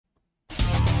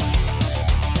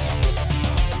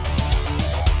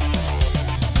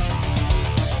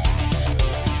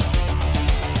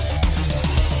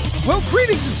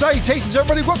Greetings and salutations,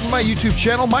 everybody. Welcome to my YouTube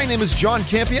channel. My name is John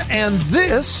Campia, and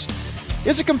this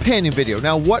is a companion video.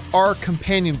 Now, what are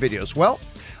companion videos? Well,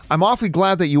 I'm awfully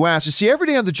glad that you asked. You see, every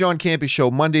day on the John Campia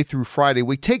Show, Monday through Friday,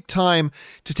 we take time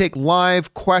to take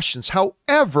live questions.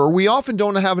 However, we often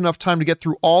don't have enough time to get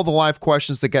through all the live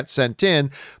questions that get sent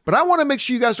in, but I want to make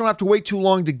sure you guys don't have to wait too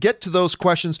long to get to those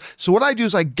questions. So what I do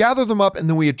is I gather them up and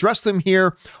then we address them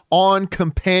here on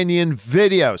companion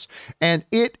videos. And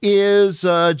it is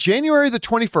January the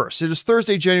 21st. It is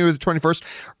Thursday, January the 21st.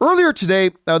 Earlier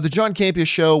today, the John Campia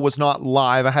Show was not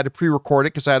live. I had to pre-record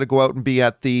it because I had to go out and be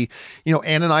at the,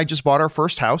 Ann and I just bought our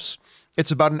first house. It's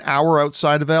about an hour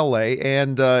outside of LA,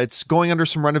 and it's going under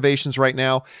some renovations right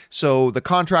now. So the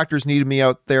contractors needed me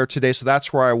out there today, so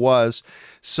that's where I was.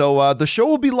 So the show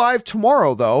will be live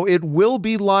tomorrow, though. It will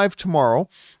be live tomorrow.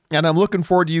 And I'm looking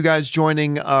forward to you guys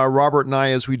joining Robert and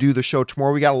I as we do the show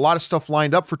tomorrow. We got a lot of stuff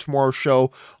lined up for tomorrow's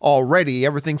show already.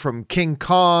 Everything from King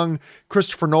Kong,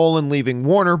 Christopher Nolan leaving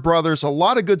Warner Brothers, a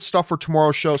lot of good stuff for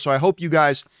tomorrow's show. So I hope you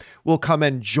guys will come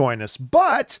and join us.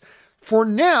 But for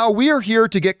now, we are here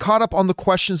to get caught up on the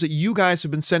questions that you guys have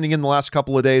been sending in the last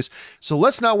couple of days. So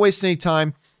let's not waste any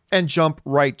time and jump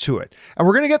right to it. And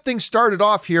we're going to get things started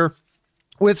off here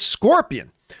with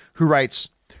Scorpion, who writes,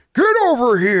 "Get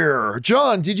over here.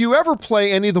 John, did you ever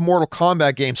play any of the Mortal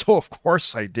Kombat games?" Oh, of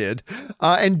course I did.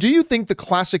 And do you think the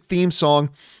classic theme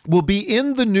song will be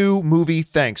in the new movie?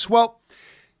 Thanks. Well,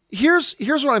 here's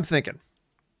what I'm thinking.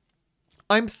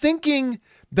 I'm thinking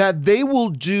that they will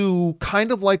do kind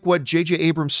of like what J.J.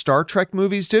 Abrams' Star Trek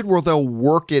movies did, where they'll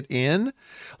work it in.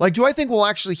 Like, do I think we'll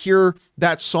actually hear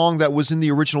that song that was in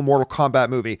the original Mortal Kombat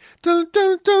movie? Dun,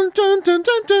 dun, dun, dun, dun,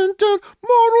 dun, dun, dun,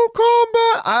 Mortal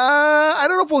Kombat. I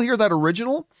don't know if we'll hear that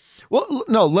original. Well,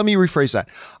 no, let me rephrase that.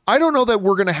 I don't know that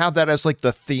we're going to have that as like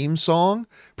the theme song,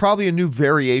 probably a new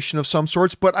variation of some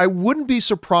sorts, but I wouldn't be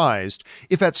surprised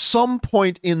if at some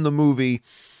point in the movie,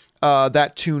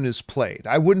 that tune is played.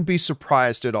 I wouldn't be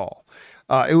surprised at all.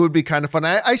 It would be kind of fun.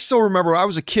 I still remember I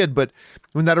was a kid, but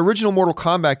when that original Mortal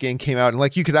Kombat game came out and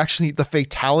like you could actually, the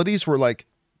fatalities were like,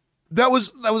 that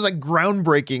was like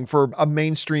groundbreaking for a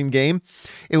mainstream game.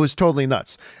 It was totally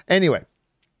nuts. Anyway,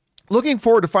 looking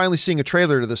forward to finally seeing a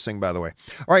trailer to this thing, by the way.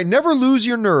 All right, Never Lose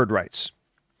Your Nerd writes,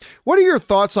 "What are your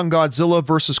thoughts on Godzilla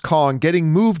vs. Kong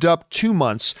getting moved up 2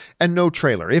 months and no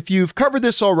trailer? If you've covered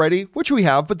this already, which we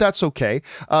have, but that's okay.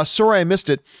 Sorry I missed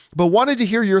it, but wanted to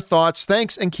hear your thoughts.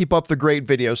 Thanks and keep up the great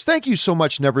videos." Thank you so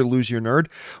much, Never Lose Your Nerd.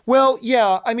 Well,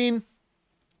 yeah, I mean,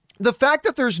 the fact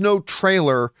that there's no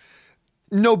trailer,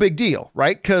 no big deal,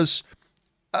 right? Because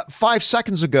 5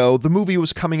 seconds ago, the movie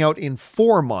was coming out in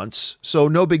 4 months, so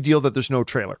no big deal that there's no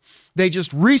trailer. They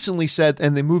just recently said,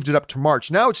 and they moved it up to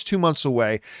March. Now it's 2 months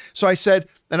away. So I said,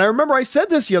 and I remember I said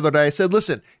this the other day, I said,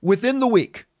 listen, within the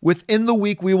week,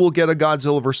 we will get a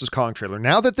Godzilla vs. Kong trailer.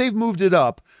 Now that they've moved it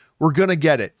up, we're going to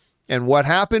get it. And what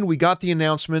happened? We got the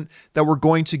announcement that we're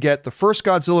going to get the first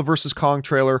Godzilla vs. Kong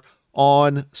trailer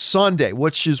on Sunday,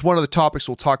 which is one of the topics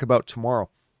we'll talk about tomorrow.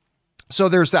 So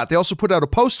there's that. They also put out a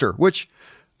poster, which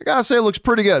I gotta say, it looks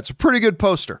pretty good. It's a pretty good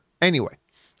poster. Anyway,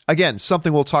 again,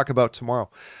 something we'll talk about tomorrow.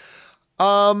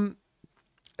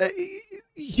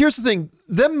 Here's the thing.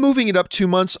 Them moving it up 2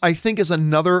 months, I think is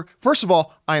another, first of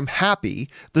all, I'm happy.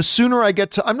 The sooner I get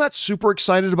to, I'm not super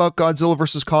excited about Godzilla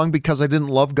vs. Kong because I didn't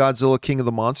love Godzilla King of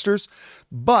the Monsters,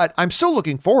 but I'm still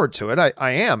looking forward to it.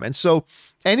 I am. And so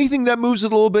anything that moves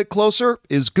it a little bit closer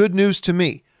is good news to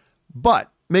me.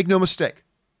 But make no mistake,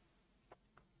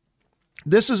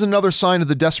 this is another sign of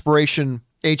the desperation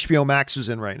HBO Max is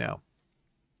in right now.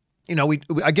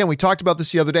 We talked about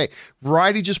this the other day.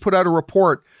 Variety just put out a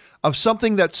report of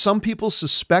something that some people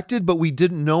suspected, but we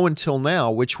didn't know until now,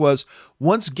 which was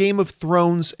once Game of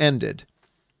Thrones ended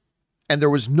and there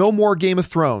was no more Game of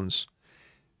Thrones,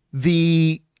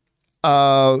 the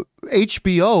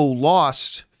HBO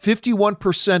lost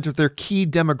 51% of their key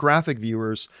demographic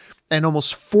viewers and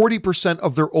almost 40%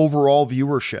 of their overall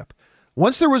viewership.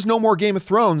 Once there was no more Game of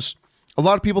Thrones, a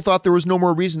lot of people thought there was no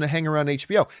more reason to hang around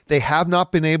HBO. They have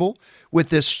not been able with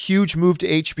this huge move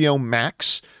to HBO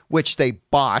Max, which they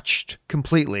botched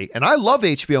completely. And I love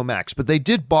HBO Max, but they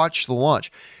did botch the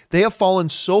launch. They have fallen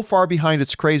so far behind,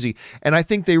 it's crazy. And I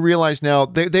think they realize now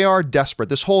they are desperate.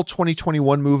 This whole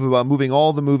 2021 move about moving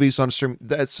all the movies on stream,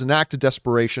 that's an act of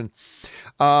desperation.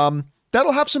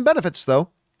 That'll have some benefits, though.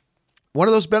 One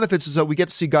of those benefits is that we get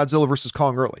to see Godzilla vs.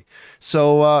 Kong early.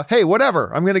 So, hey, whatever.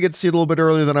 I'm going to get to see it a little bit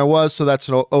earlier than I was, so that's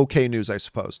okay news, I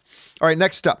suppose. All right,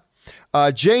 next up.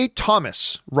 Jay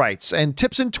Thomas writes, and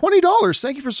tips in $20.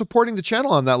 Thank you for supporting the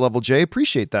channel on that level, Jay.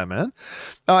 Appreciate that, man.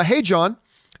 Hey, John.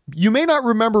 You may not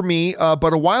remember me,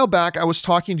 but a while back I was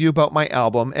talking to you about my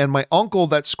album and my uncle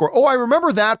that scored. Oh, I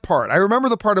remember that part. I remember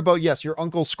the part about, yes, your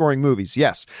uncle scoring movies.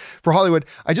 Yes, for Hollywood.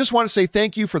 I just want to say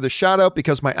thank you for the shout out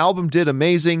because my album did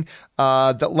amazing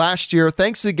that last year.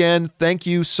 Thanks again. Thank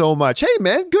you so much. Hey,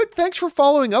 man, good. Thanks for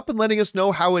following up and letting us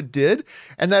know how it did.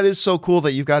 And that is so cool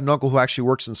that you've got an uncle who actually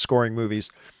works in scoring movies.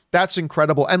 That's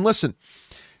incredible. And listen,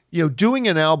 doing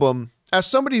an album, as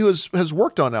somebody who has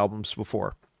worked on albums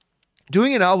before,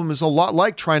 doing an album is a lot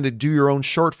like trying to do your own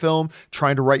short film,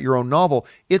 trying to write your own novel.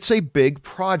 It's a big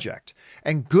project.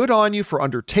 And good on you for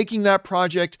undertaking that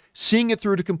project, seeing it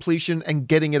through to completion, and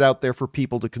getting it out there for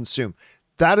people to consume.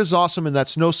 That is awesome, and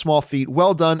that's no small feat.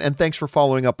 Well done, and thanks for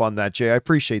following up on that, Jay. I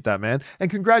appreciate that, man.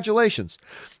 And congratulations.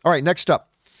 All right, next up.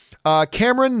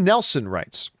 Cameron Nelson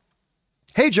writes,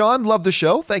 "Hey, John, love the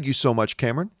show." Thank you so much,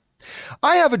 Cameron.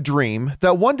 "I have a dream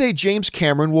that one day James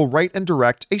Cameron will write and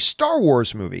direct a Star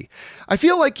Wars movie. I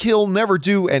feel like he'll never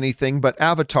do anything but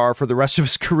Avatar for the rest of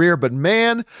his career, but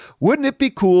man, wouldn't it be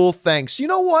cool? Thanks." You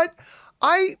know what?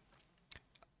 I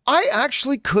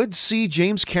actually could see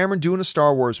James Cameron doing a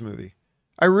Star Wars movie.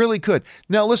 I really could.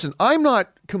 Now, listen, I'm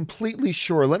not completely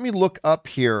sure. Let me look up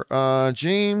here.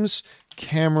 James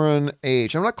Cameron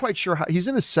age. I'm not quite sure how. He's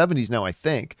in his 70s now, I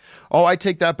think. Oh, I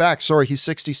take that back. Sorry, he's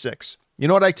 66. You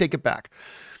know what? I take it back.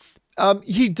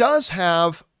 He does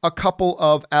have a couple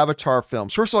of Avatar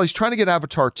films. First of all, he's trying to get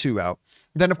Avatar 2 out.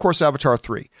 Then, of course, Avatar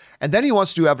 3. And then he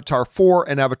wants to do Avatar 4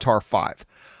 and Avatar 5.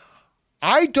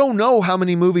 I don't know how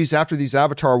many movies after these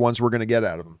Avatar ones we're going to get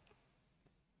out of him.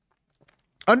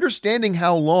 Understanding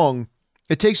how long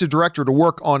it takes a director to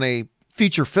work on a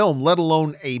feature film, let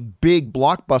alone a big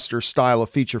blockbuster style of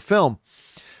feature film.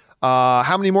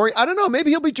 How many more? I don't know.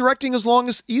 Maybe he'll be directing as long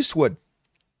as Eastwood.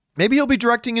 Maybe he'll be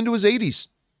directing into his 80s.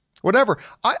 Whatever.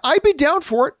 I'd be down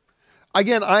for it.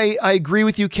 Again, I agree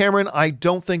with you, Cameron. I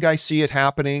don't think I see it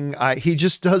happening. He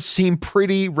just does seem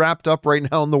pretty wrapped up right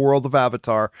now in the world of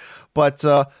Avatar. But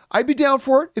I'd be down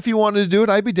for it. If you wanted to do it,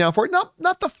 I'd be down for it.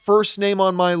 Not the first name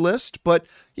on my list, but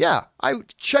yeah,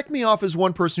 check me off as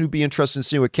one person who'd be interested in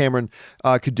seeing what Cameron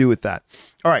could do with that.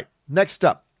 All right, next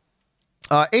up.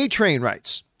 A-Train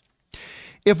writes,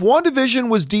 "If WandaVision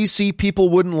was DC, people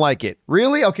wouldn't like it."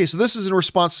 Really? Okay, so this is in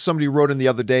response to somebody who wrote in the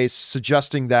other day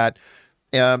suggesting that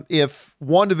if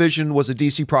WandaVision was a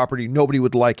DC property, nobody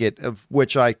would like it, of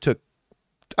which I took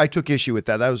issue with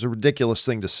that. That was a ridiculous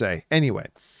thing to say. Anyway,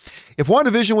 if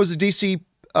WandaVision was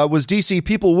DC,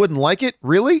 people wouldn't like it?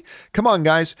 Really? Come on,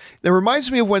 guys. That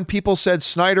reminds me of when people said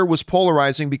Snyder was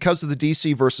polarizing because of the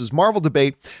DC versus Marvel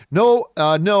debate. No,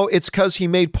 it's because he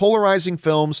made polarizing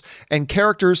films and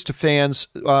characters to fans.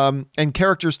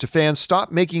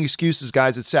 Stop making excuses,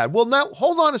 guys. It's sad. Well, now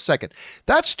hold on a second.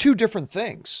 That's two different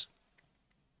things.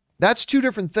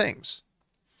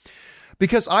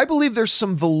 Because I believe there's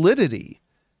some validity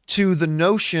to the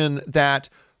notion that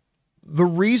the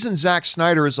reason Zack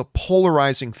Snyder is a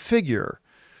polarizing figure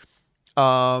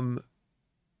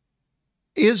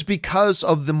is because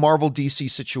of the Marvel DC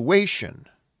situation.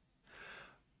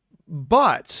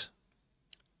 But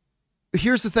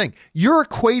here's the thing. You're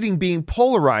equating being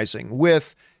polarizing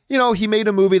with, he made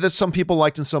a movie that some people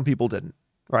liked and some people didn't,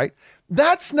 right?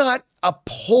 That's not a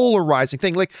polarizing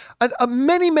thing. Like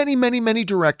many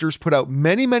directors put out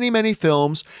many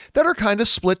films that are kind of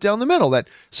split down the middle, that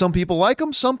some people like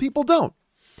them, some people don't.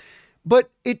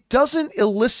 But it doesn't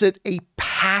elicit a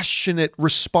passionate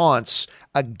response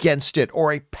against it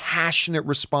or a passionate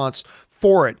response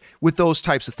for it with those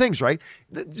types of things, right?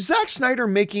 Zack Snyder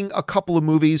making a couple of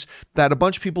movies that a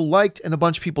bunch of people liked and a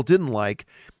bunch of people didn't like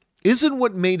isn't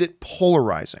what made it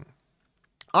polarizing.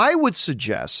 I would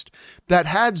suggest that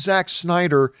had Zack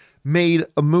Snyder made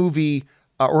a movie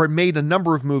or made a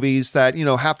number of movies that,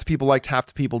 half the people liked, half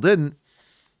the people didn't,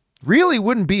 really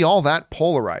wouldn't be all that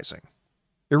polarizing.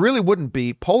 It really wouldn't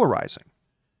be polarizing.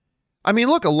 I mean,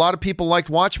 look, a lot of people liked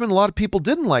Watchmen. A lot of people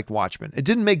didn't like Watchmen. It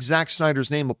didn't make Zack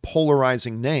Snyder's name a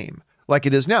polarizing name like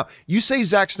it is now. You say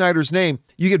Zack Snyder's name,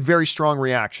 you get very strong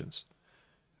reactions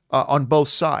on both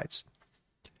sides.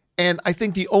 And I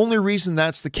think the only reason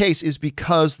that's the case is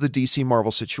because of the DC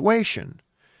Marvel situation.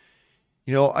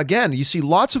 Again, you see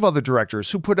lots of other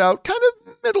directors who put out kind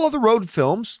of middle of the road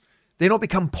films. They don't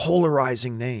become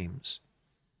polarizing names,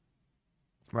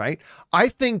 right? I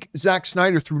think Zack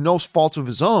Snyder, through no fault of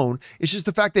his own, it's just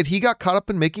the fact that he got caught up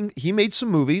in he made some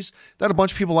movies that a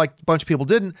bunch of people liked, a bunch of people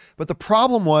didn't. But the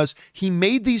problem was he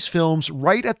made these films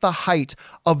right at the height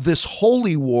of this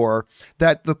holy war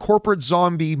that the corporate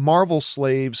zombie Marvel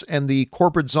slaves and the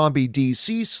corporate zombie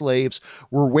DC slaves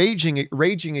were raging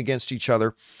against each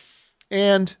other.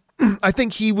 And I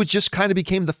think he just kind of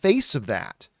became the face of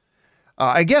that.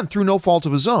 again, through no fault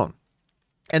of his own.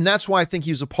 And that's why I think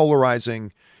he's a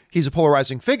polarizing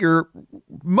figure,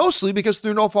 mostly because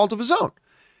through no fault of his own.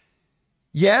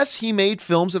 Yes, he made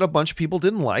films that a bunch of people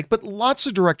didn't like, but lots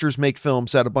of directors make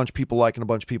films that a bunch of people like and a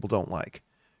bunch of people don't like.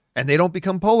 And they don't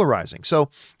become polarizing. So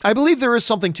I believe there is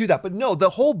something to that. But no, the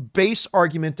whole base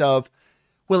argument of,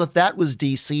 well, if that was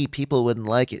DC, people wouldn't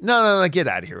like it. No, get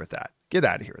out of here with that. Get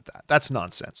out of here with that. That's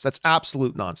nonsense. That's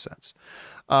absolute nonsense.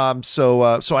 So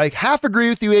I half agree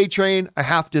with you, A-Train. I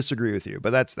half disagree with you,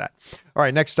 but that's that. All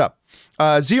right, next up.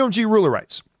 ZOMG Ruler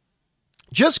writes,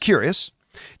 just curious,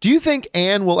 do you think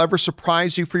Anne will ever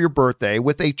surprise you for your birthday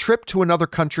with a trip to another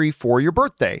country for your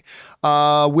birthday,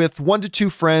 with 1 to 2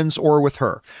 friends or with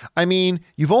her? I mean,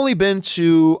 you've only been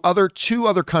to two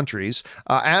other countries,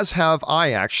 as have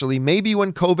I actually. Maybe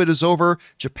when COVID is over,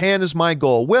 Japan is my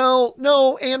goal. Well,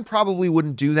 no, Anne probably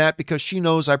wouldn't do that because she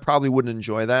knows I probably wouldn't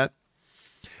enjoy that.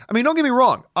 I mean, don't get me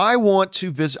wrong. I want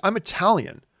to visit. I'm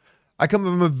Italian. I come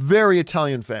from a very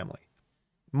Italian family.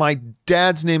 My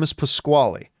dad's name is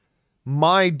Pasquale.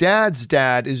 My dad's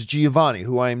dad is Giovanni,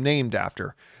 who I am named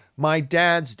after. My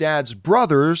dad's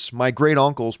brothers, my great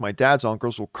uncles, my dad's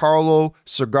uncles were Carlo,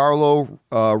 Sergarlo,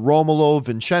 Romolo,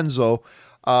 Vincenzo.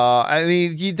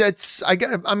 It's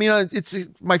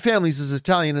my family's as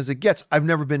Italian as it gets. I've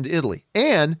never been to Italy.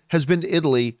 Anne has been to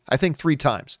Italy, I think 3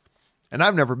 times, and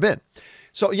I've never been.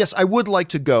 So yes, I would like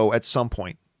to go at some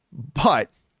point, but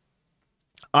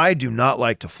I do not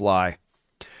like to fly.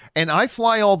 And I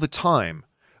fly all the time,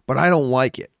 but I don't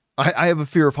like it. I have a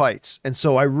fear of heights, and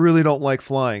so I really don't like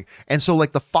flying. And so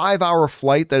like the 5-hour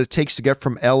flight that it takes to get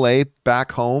from LA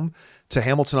back home to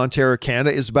Hamilton, Ontario,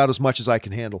 Canada is about as much as I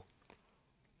can handle.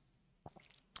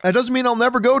 That doesn't mean I'll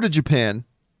never go to Japan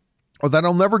or that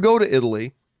I'll never go to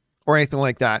Italy or anything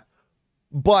like that.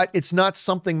 But it's not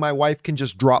something my wife can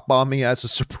just drop on me as a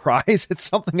surprise. It's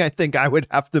something I think I would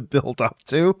have to build up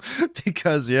to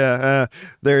because, there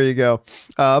you go.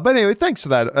 But anyway, thanks for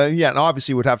that. And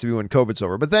obviously it would have to be when COVID's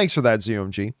over. But thanks for that,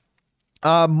 ZOMG.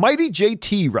 Mighty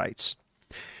JT writes,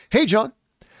 hey, John.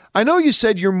 I know you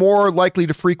said you're more likely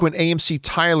to frequent AMC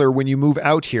Tyler when you move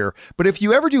out here, but if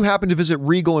you ever do happen to visit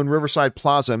Regal in Riverside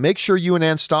Plaza, make sure you and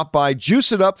Ann stop by,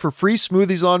 juice it up for free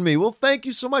smoothies on me. Well, thank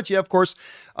you so much. Yeah, of course,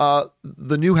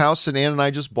 the new house that Ann and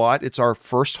I just bought, it's our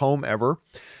first home ever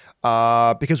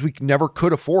because we never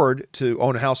could afford to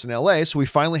own a house in LA, so we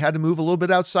finally had to move a little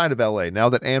bit outside of LA. Now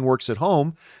that Ann works at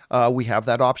home, we have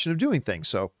that option of doing things,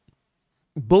 so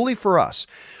bully for us.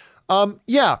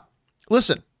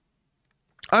 Listen.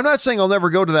 I'm not saying I'll never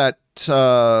go to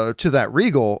that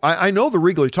Regal. I know the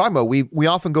Regal you're talking about. We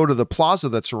often go to the plaza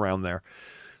that's around there.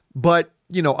 But,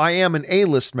 I am an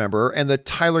A-list member, and the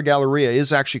Tyler Galleria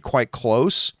is actually quite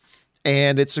close,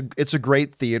 and it's a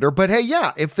great theater. But hey,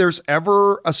 if there's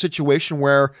ever a situation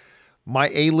where my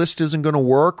A-list isn't going to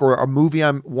work or a movie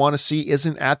I want to see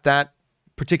isn't at that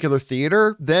particular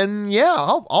theater, then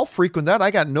I'll frequent that. I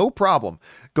got no problem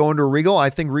going to Regal. I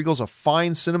think Regal's a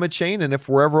fine cinema chain, and if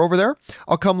we're ever over there,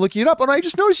 I'll come look it up. And I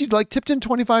just noticed you'd tipped in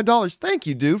 $25. Thank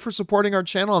you, dude, for supporting our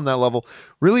channel on that level.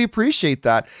 Really appreciate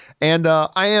that. And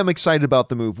I am excited about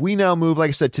the move. We now move, like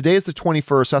I said, today is the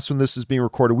 21st. That's when this is being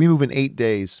recorded. We move in 8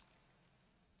 days.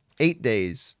 8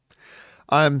 days.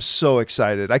 I'm so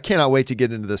excited. I cannot wait to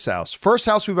get into this house. First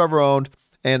house we've ever owned.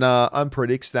 And I'm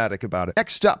pretty ecstatic about it.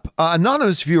 Next up,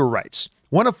 anonymous viewer writes,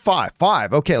 1 of 5.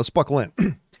 5. Okay, let's buckle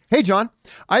in. Hey, John,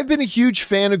 I've been a huge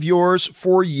fan of yours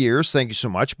for years. Thank you so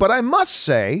much. But I must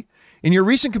say, in your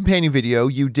recent companion video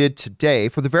you did today,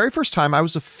 for the very first time, I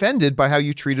was offended by how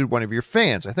you treated one of your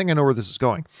fans. I think I know where this is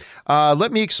going.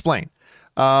 Let me explain.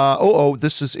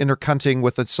 This is intercutting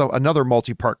with another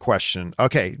multi-part question.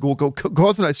 Okay, we'll go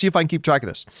through and see if I can keep track of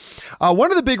this. One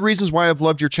of the big reasons why I've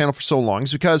loved your channel for so long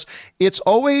is because it's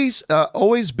always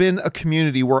been a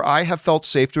community where I have felt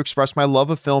safe to express my love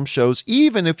of film shows,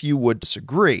 even if you would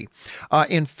disagree.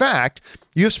 In fact,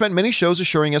 you have spent many shows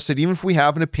assuring us that even if we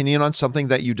have an opinion on something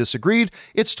that you disagreed,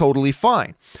 it's totally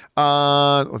fine.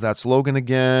 That's Logan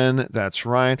again. That's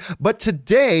Ryan. But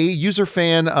today, user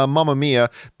fan Mamma Mia,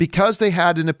 because they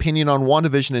had an opinion on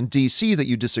WandaVision and DC that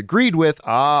you disagreed with,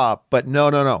 but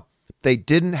no. They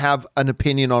didn't have an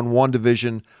opinion on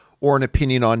WandaVision or an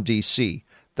opinion on DC.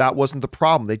 That wasn't the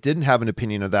problem. They didn't have an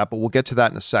opinion of that, but we'll get to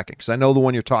that in a second because I know the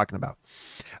one you're talking about.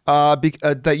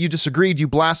 That you disagreed, you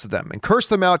blasted them and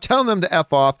cursed them out, telling them to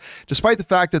F off, despite the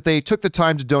fact that they took the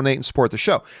time to donate and support the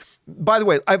show. By the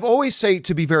way, I've always say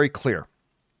to be very clear,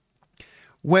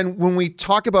 when we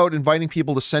talk about inviting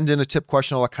people to send in a tip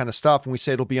question, all that kind of stuff, and we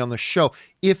say it'll be on the show,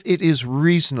 if it is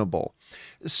reasonable,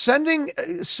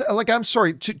 I'm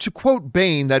sorry, to quote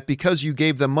Bain, that because you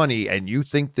gave them money and you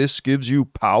think this gives you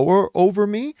power over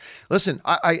me. Listen,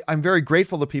 I'm very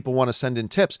grateful that people want to send in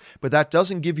tips, but that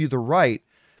doesn't give you the right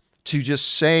to just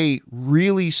say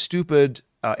really stupid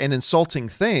and insulting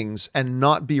things and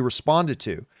not be responded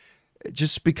to.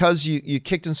 Just because you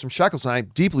kicked in some shekels, and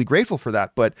I'm deeply grateful for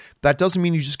that, but that doesn't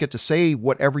mean you just get to say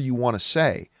whatever you want to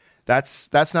say.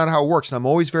 That's not how it works, and I'm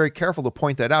always very careful to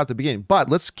point that out at the beginning. But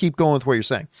let's keep going with what you're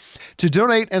saying. To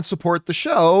donate and support the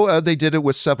show, they did it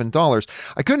with $7.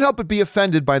 I couldn't help but be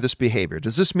offended by this behavior.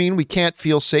 Does this mean we can't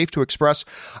feel safe to express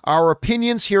our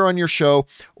opinions here on your show,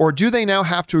 or do they now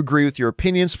have to agree with your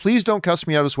opinions? Please don't cuss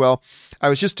me out as well. I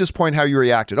was just disappointed how you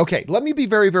reacted. Okay, let me be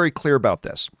very, very clear about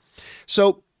this.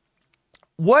 So,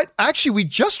 we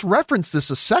just referenced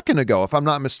this a second ago, if I'm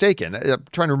not mistaken. I'm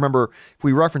trying to remember if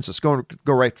we referenced this. Go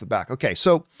right to the back. Okay,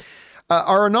 so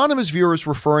our anonymous viewer is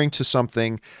referring to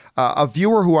something. A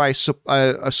viewer who I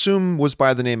assume was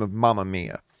by the name of Mamma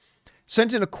Mia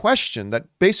sent in a question that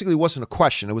basically wasn't a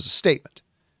question. It was a statement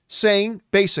saying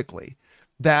basically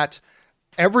that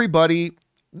everybody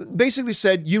basically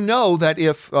said, that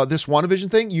if this WandaVision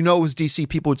thing, it was DC,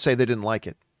 people would say they didn't like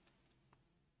it.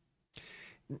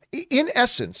 In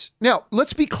essence, now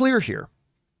let's be clear here.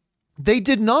 They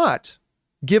did not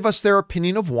give us their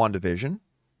opinion of WandaVision.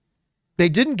 They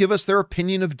didn't give us their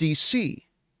opinion of DC.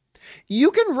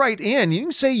 You can write in, you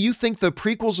can say you think the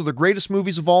prequels are the greatest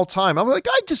movies of all time. I'm like,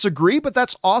 I disagree, but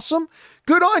that's awesome.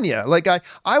 Good on you. Like,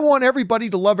 I want everybody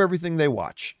to love everything they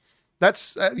watch.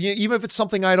 That's, even if it's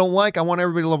something I don't like, I want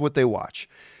everybody to love what they watch.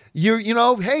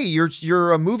 Hey,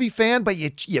 you're a movie fan, but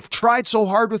you've tried so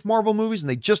hard with Marvel movies and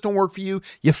they just don't work for you.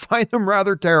 You find them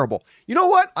rather terrible. You know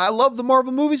what? I love the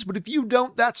Marvel movies, but if you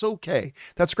don't, that's okay.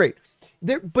 That's great.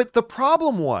 But the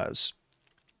problem was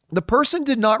the person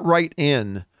did not write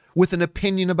in with an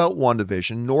opinion about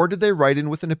WandaVision, nor did they write in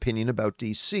with an opinion about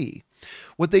DC.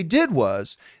 What they did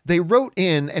was they wrote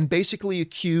in and basically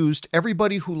accused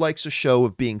everybody who likes a show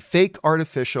of being fake,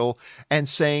 artificial, and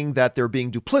saying that they're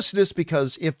being duplicitous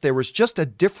because if there was just a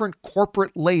different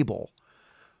corporate label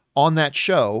on that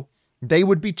show, they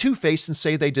would be two-faced and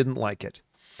say they didn't like it.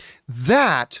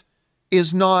 That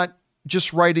is not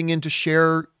just writing in to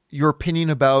share your opinion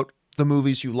about the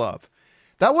movies you love.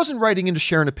 That wasn't writing in to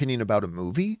share an opinion about a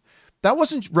movie. That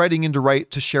wasn't writing in to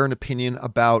share an opinion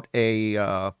about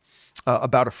a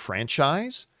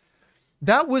franchise.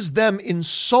 That was them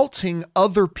insulting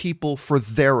other people for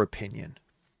their opinion.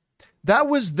 That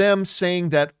was them saying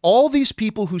that all these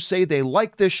people who say they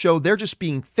like this show, they're just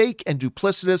being fake and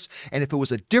duplicitous. And if it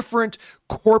was a different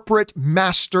corporate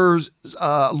master's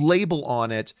label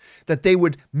on it, that they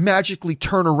would magically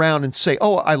turn around and say,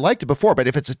 oh, I liked it before, but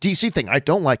if it's a DC thing, I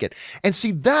don't like it. And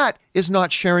see, that is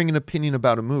not sharing an opinion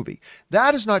about a movie.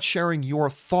 That is not sharing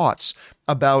your thoughts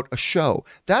about a show.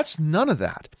 That's none of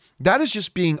that. That is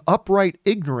just being upright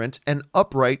ignorant and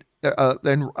outright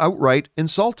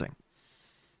insulting.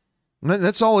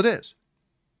 That's all it is.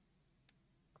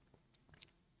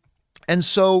 And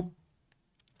so,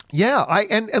 yeah,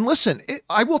 and listen,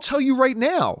 I will tell you right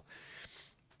now,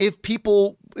 if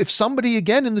somebody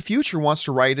again in the future wants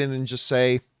to write in and just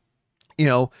say,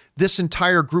 this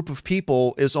entire group of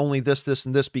people is only this,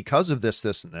 and this because of this,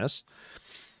 and this,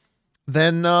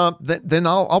 then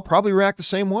I'll probably react the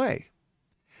same way.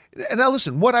 And now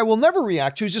listen, what I will never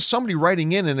react to is just somebody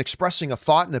writing in and expressing a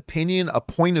thought, an opinion, a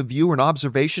point of view, an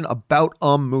observation about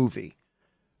a movie.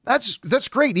 That's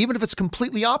great, even if it's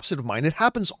completely opposite of mine. It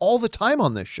happens all the time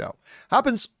on this show.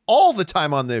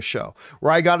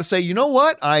 Where I got to say, you know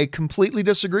what? I completely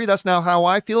disagree. That's not how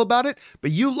I feel about it,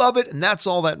 but you love it, and that's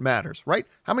all that matters, right?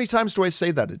 How many times do I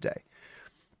say that a day?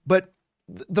 But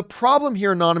the problem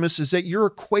here, Anonymous, is that you're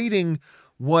equating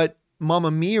what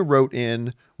Mamma Mia wrote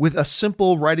in with a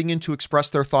simple writing in to express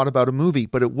their thought about a movie,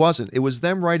 but it wasn't. It was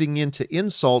them writing in to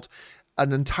insult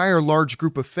an entire large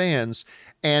group of fans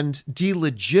and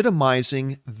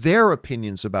delegitimizing their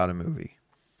opinions about a movie.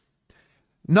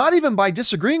 Not even by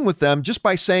disagreeing with them, just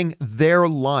by saying they're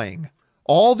lying.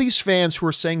 All these fans who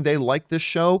are saying they like this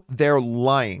show, they're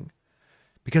lying.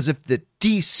 Because if the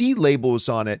DC label was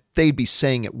on it, they'd be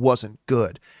saying it wasn't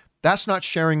good. That's not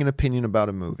sharing an opinion about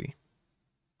a movie.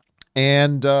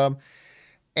 And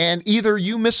either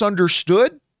you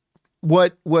misunderstood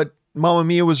what Mamma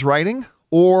Mia was writing,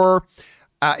 or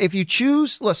if you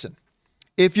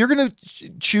if you're going to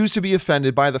choose to be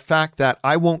offended by the fact that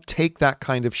I won't take that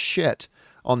kind of shit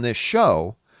on this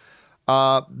show,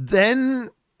 then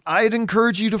I'd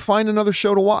encourage you to find another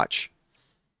show to watch.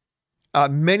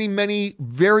 Many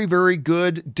very, very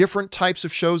good different types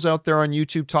of shows out there on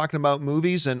YouTube talking about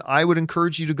movies, and I would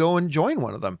encourage you to go and join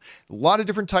one of them. A lot of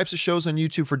different types of shows on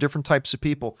YouTube for different types of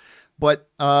people. But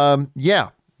yeah,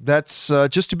 that's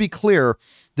just to be clear,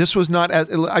 this was not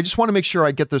as, I just want to make sure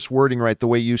I get this wording right the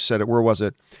way you said it. Where was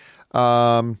it?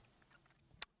 How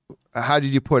did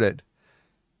you put it?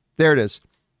 There it is.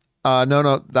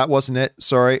 No, that wasn't it.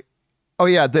 Sorry. Oh,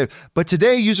 yeah. But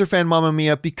today, user fan Mamma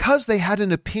Mia, because they had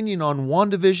an opinion on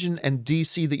WandaVision and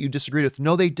DC that you disagreed with.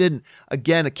 No, they didn't.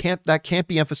 Again, that can't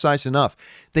be emphasized enough.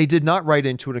 They did not write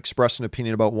in to express an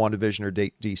opinion about WandaVision or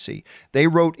DC. They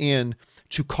wrote in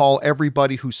to call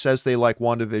everybody who says they like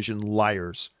WandaVision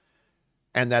liars,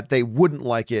 and that they wouldn't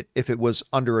like it if it was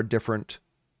under a different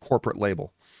corporate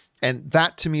label. And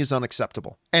that to me is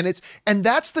unacceptable. And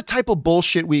that's the type of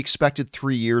bullshit we expected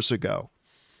 3 years ago.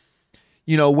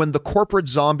 You know, when the corporate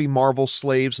zombie Marvel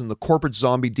slaves and the corporate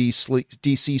zombie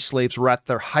DC slaves were at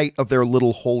their height of their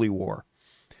little holy war.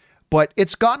 But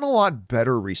it's gotten a lot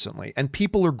better recently, and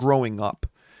people are growing up.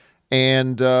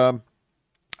 And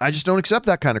I just don't accept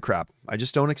that kind of crap. I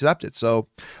just don't accept it. So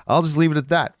I'll just leave it at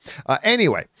that.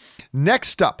 Anyway,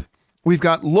 next up, we've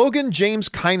got Logan James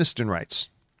Kynaston writes,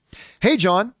 "Hey,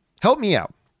 John, help me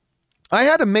out. I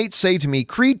had a mate say to me,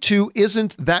 Creed 2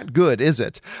 isn't that good, is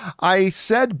it? I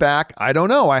said back, I don't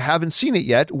know, I haven't seen it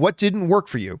yet. What didn't work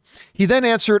for you? He then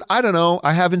answered, I don't know,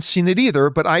 I haven't seen it either,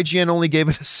 but IGN only gave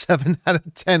it a 7 out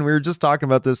of 10. We were just talking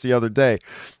about this the other day.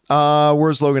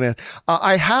 Where's Logan at?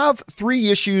 I have 3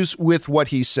 issues with what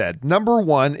he said. Number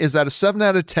 1 is that a 7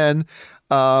 out of 10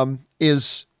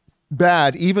 is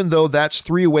bad, even though that's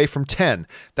 3 away from 10.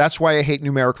 That's why I hate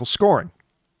numerical scoring.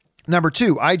 Number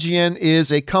 2, IGN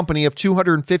is a company of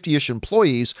 250-ish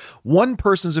employees. One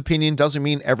person's opinion doesn't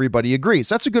mean everybody agrees.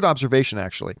 That's a good observation,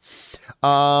 actually. 3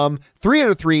 out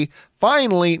of 3.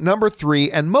 Finally, number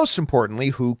 3, and most importantly,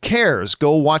 who cares?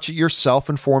 Go watch it yourself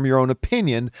and form your own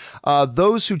opinion.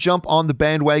 Those who jump on the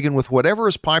bandwagon with whatever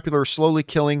is popular are slowly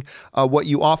killing what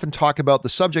you often talk about, the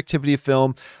subjectivity of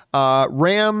film.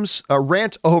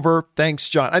 Rant over. Thanks,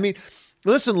 John. I mean,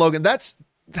 listen, Logan, that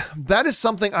is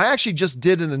something I actually just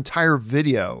did an entire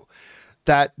video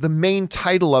that the main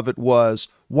title of it was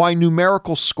Why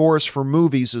Numerical Scores for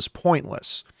Movies is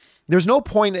Pointless. There's no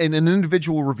point in an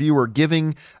individual reviewer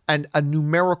giving a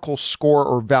numerical score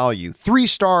or value. 3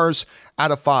 stars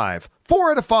out of 5,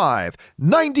 4 out of 5,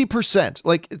 90%.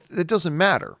 Like, it doesn't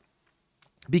matter,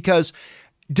 because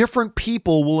different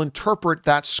people will interpret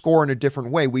that score in a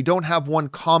different way. We don't have one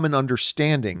common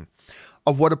understanding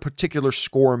of what a particular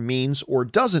score means or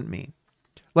doesn't mean.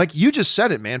 Like you just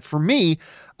said it, man. For me,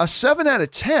 a 7 out of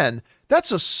 10,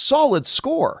 that's a solid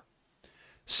score.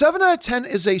 7 out of 10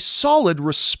 is a solid,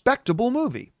 respectable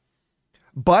movie.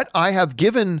 But I've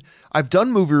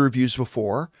done movie reviews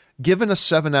before, given a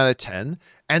 7 out of 10,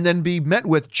 and then be met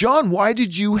with, John, why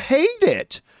did you hate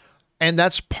it? And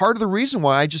that's part of the reason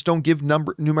why I just don't give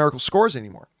numerical scores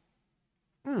anymore.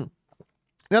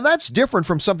 Now, that's different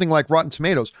from something like Rotten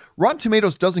Tomatoes. Rotten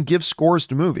Tomatoes doesn't give scores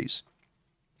to movies.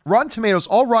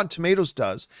 All Rotten Tomatoes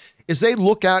does is they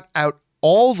look at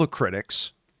all the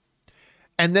critics,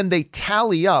 and then they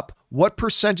tally up what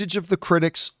percentage of the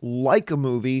critics like a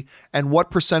movie and what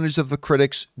percentage of the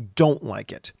critics don't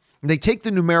like it. And they take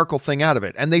the numerical thing out of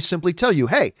it, and they simply tell you,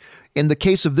 hey, in the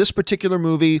case of this particular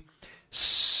movie,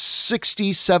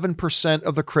 67%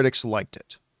 of the critics liked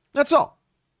it. That's all.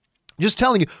 Just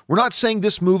telling you, we're not saying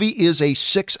this movie is a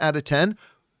 6 out of 10.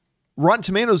 Rotten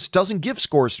Tomatoes doesn't give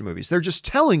scores to movies. They're just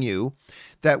telling you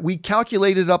that we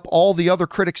calculated up all the other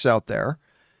critics out there,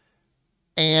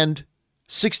 and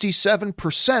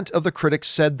 67% of the critics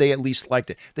said they at least liked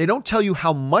it. They don't tell you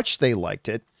how much they liked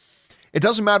it. It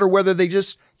doesn't matter whether they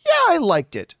just, yeah, I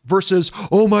liked it, versus,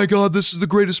 oh my God, this is the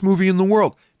greatest movie in the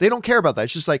world. They don't care about that.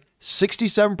 It's just like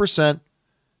 67%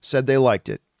 said they liked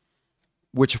it,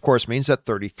 which of course means that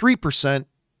 33%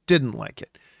 didn't like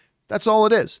it. That's all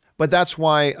it is. But that's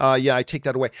why, I take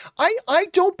that away. I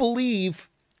don't believe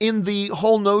in the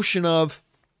whole notion of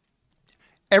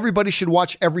everybody should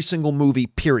watch every single movie,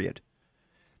 period.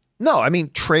 No, I mean,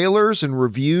 trailers and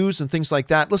reviews and things like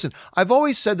that. Listen, I've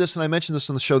always said this, and I mentioned this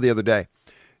on the show the other day.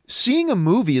 Seeing a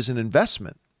movie is an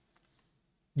investment.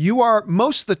 You are,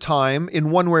 most of the time, in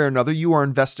one way or another, you are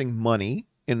investing money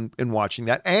in watching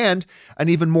that. And an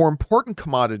even more important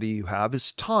commodity you have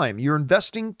is time. You're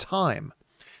investing time.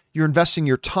 You're investing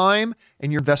your time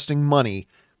and you're investing money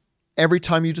every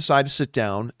time you decide to sit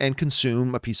down and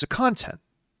consume a piece of content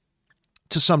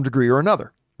to some degree or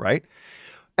another, right?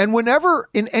 And whenever,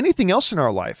 in anything else in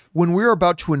our life, when we're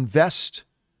about to invest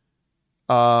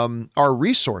our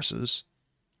resources,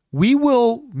 we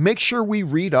will make sure we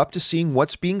read up to seeing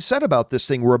what's being said about this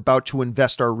thing we're about to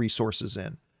invest our resources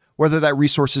in, whether that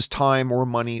resource is time or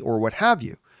money or what have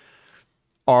you.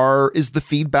 Is the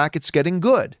feedback it's getting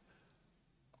good?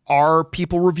 Are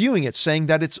people reviewing it saying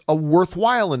that it's a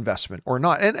worthwhile investment or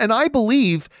not? And I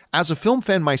believe, as a film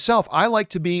fan myself, I like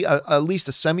to be at least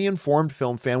a semi-informed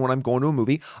film fan when I'm going to a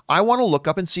movie. I want to look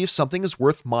up and see if something is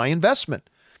worth my investment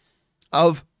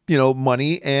of,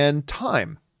 money and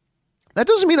time. That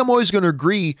doesn't mean I'm always going to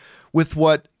agree with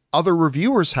what other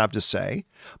reviewers have to say,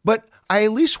 but I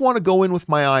at least want to go in with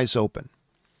my eyes open.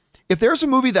 If there's a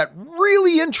movie that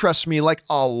really interests me, like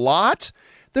a lot,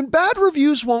 then bad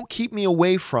reviews won't keep me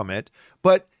away from it,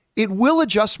 but it will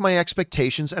adjust my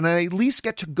expectations, and I at least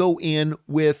get to go in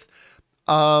with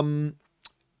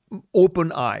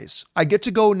open eyes. I get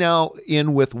to go now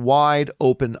in with wide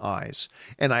open eyes,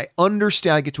 and I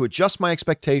understand. I get to adjust my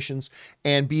expectations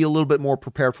and be a little bit more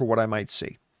prepared for what I might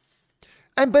see.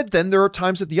 But then there are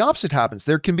times that the opposite happens.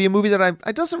 There can be a movie that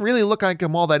I doesn't really look like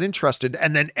I'm all that interested,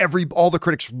 and then all the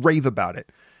critics rave about it.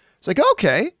 It's like,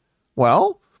 okay,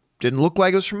 well, didn't look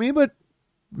like it was for me, but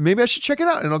maybe I should check it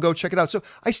out, and I'll go check it out. So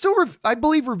I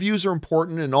believe reviews are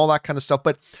important and all that kind of stuff,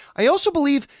 but I also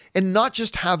believe in not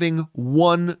just having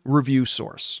one review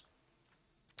source.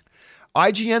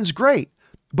 IGN's great,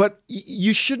 but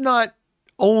you should not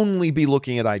only be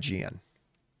looking at IGN.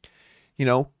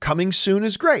 Coming Soon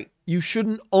is great. You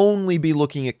shouldn't only be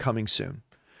looking at Coming Soon.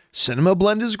 Cinema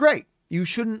Blend is great. You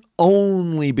shouldn't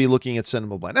only be looking at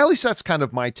Cinema Blend. At least that's kind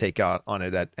of my take on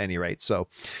it at any rate. So,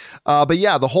 but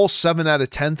yeah, the whole 7 out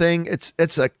of 10 thing,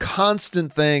 it's a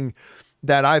constant thing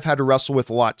that I've had to wrestle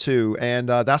with a lot too. And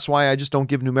that's why I just don't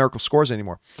give numerical scores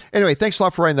anymore. Anyway, thanks a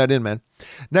lot for writing that in, man.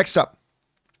 Next up,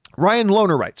 Ryan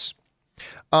Lohner writes,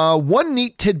 one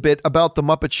neat tidbit about The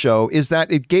Muppet Show is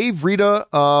that it gave Rita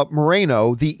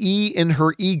Moreno the E in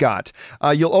her EGOT.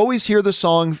 You'll always hear the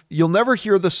song. You'll never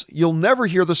hear the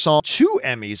song. 2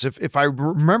 Emmys, if I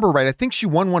remember right. I think she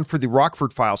won one for the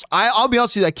Rockford Files. I'll be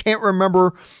honest with you, I can't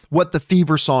remember what the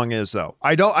Fever song is though.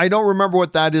 I don't remember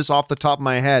what that is off the top of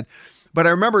my head, but I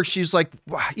remember she's like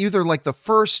either like the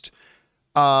first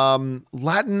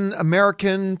Latin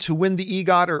American to win the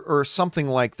EGOT or something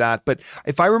like that. But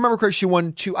if I remember correctly, she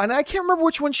won 2, and I can't remember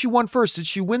which one she won first. Did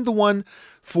she win the one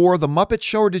for The Muppet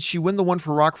Show, or did she win the one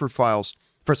for Rockford Files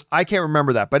first? I can't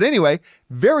remember that. But anyway,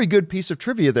 very good piece of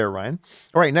trivia there, Ryan.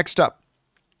 All right, next up.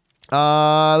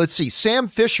 Let's see. Sam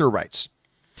Fisher writes,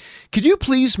 could you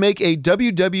please make a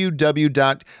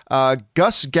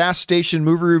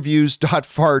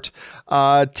www.gusgasstationmoviereviews.fart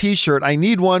t-shirt? I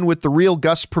need one with the real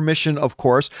Gus permission, of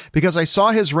course, because I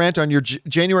saw his rant on your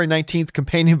January 19th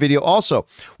companion video. Also,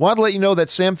 wanted to let you know that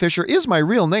Sam Fisher is my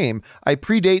real name. I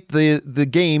predate the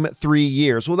game 3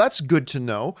 years. Well, that's good to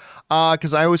know,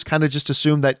 because I always kind of just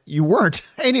assumed that you weren't.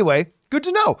 Anyway, good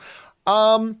to know.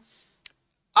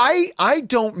 I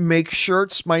don't make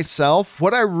shirts myself.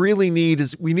 What I really need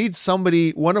is we need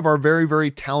somebody, one of our very, very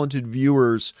talented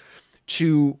viewers,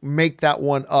 to make that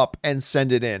one up and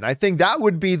send it in. I think that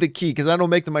would be the key, because I don't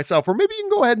make them myself. Or maybe you can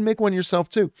go ahead and make one yourself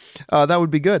too. That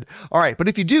would be good. All right. But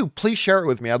if you do, please share it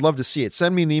with me. I'd love to see it.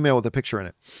 Send me an email with a picture in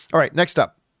it. All right. Next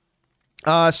up.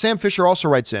 Sam Fisher also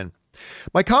writes in,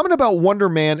 my comment about Wonder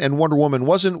Man and Wonder Woman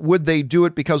wasn't would they do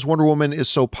it because Wonder Woman is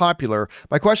so popular.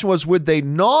 My question was, would they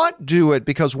not do it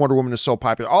because Wonder Woman is so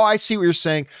popular? Oh, I see what you're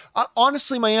saying.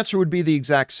 Honestly, my answer would be the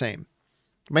exact same.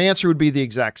 I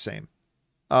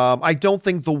don't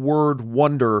think the word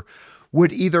wonder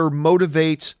would either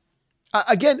motivate.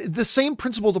 Again, the same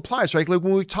principle applies, right? Like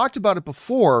when we talked about it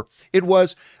before, it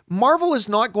was Marvel is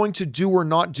not going to do or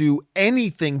not do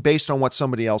anything based on what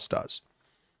somebody else does.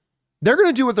 They're going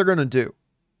to do what they're going to do.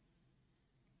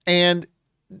 And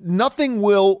nothing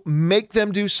will make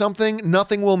them do something.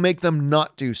 Nothing will make them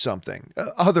not do something,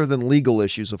 other than legal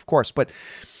issues, of course. But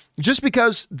just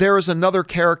because there is another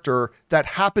character that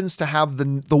happens to have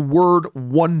the word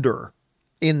wonder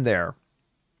in there,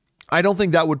 I don't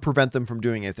think that would prevent them from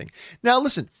doing anything. Now,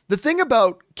 listen, the thing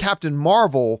about Captain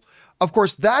Marvel, of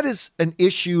course, that is an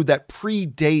issue that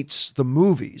predates the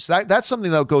movies. That's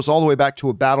something that goes all the way back to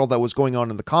a battle that was going on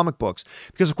in the comic books.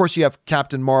 Because, of course, you have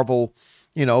Captain Marvel,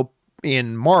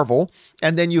 in Marvel,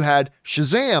 and then you had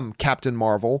Shazam Captain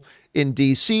Marvel in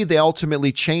DC. They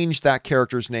ultimately changed that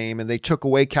character's name, and they took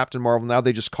away Captain Marvel. Now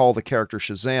they just call the character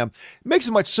Shazam. It makes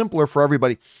it much simpler for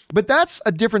everybody. But that's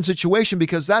a different situation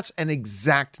because that's an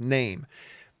exact name.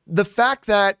 The fact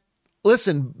that,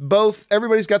 listen,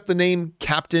 everybody's got the name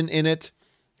Captain in it,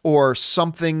 or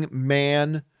something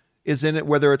man is in it,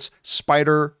 whether it's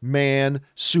Spider-Man,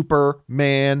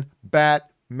 Superman, Batman,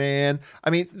 Man. I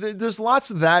mean, there's lots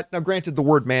of that. Now, granted, the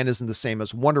word man isn't the same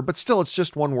as wonder, but still, it's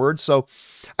just one word. So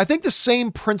I think the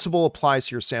same principle applies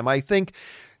here, Sam. I think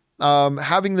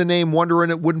having the name Wonder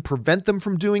in it wouldn't prevent them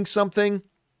from doing something,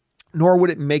 nor would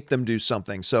it make them do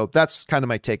something. So that's kind of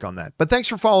my take on that. But thanks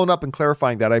for following up and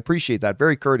clarifying that. I appreciate that.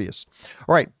 Very courteous.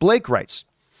 All right. Blake writes,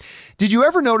 did you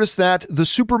ever notice that the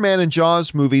Superman and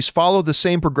Jaws movies follow the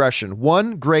same progression?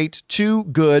 1, great. 2,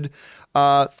 good.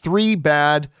 3,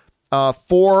 bad.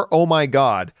 4, oh my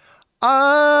God.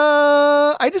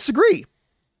 I disagree.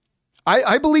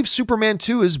 I believe Superman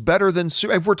 2 is better than,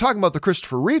 if we're talking about the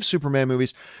Christopher Reeve Superman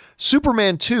movies,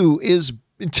 Superman 2 is,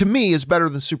 to me, is better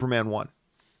than Superman 1.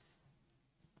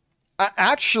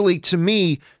 Actually, to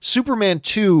me, Superman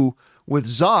 2 with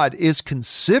Zod is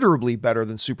considerably better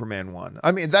than Superman 1.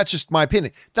 I mean, that's just my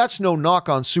opinion. That's no knock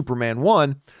on Superman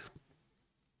 1.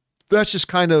 That's just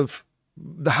kind of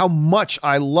how much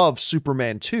I love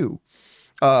Superman 2.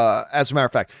 As a matter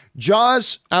of fact,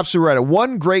 Jaws, absolutely right.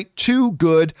 1, great. 2,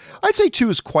 good. I'd say 2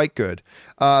 is quite good.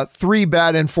 3,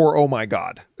 bad. And 4, oh my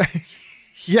God.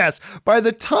 Yes. By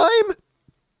the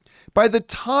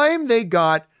time they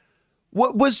got,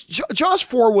 what was Jaws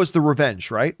 4 was the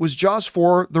revenge, right? Was Jaws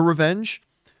 4 the revenge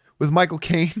with Michael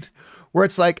Caine, where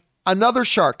it's like another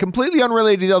shark, completely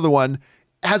unrelated to the other one,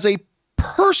 has a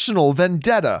personal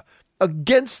vendetta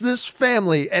against this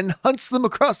family and hunts them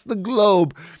across the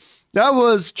globe. That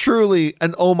was truly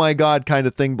an oh my God kind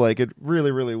of thing, Blake. It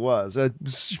really, really was.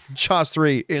 Jaws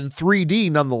 3 in 3D,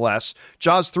 nonetheless.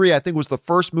 Jaws 3, I think, was the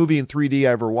first movie in 3D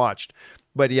I ever watched.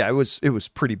 But yeah, it was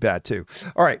pretty bad too.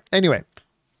 All right. Anyway,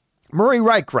 Murray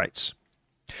Reich writes,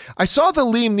 I saw the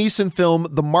Liam Neeson film,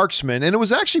 The Marksman, and it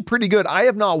was actually pretty good. I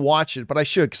have not watched it, but I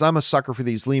should, because I'm a sucker for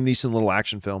these Liam Neeson little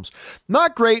action films.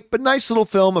 Not great, but nice little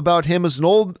film about him as an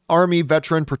old army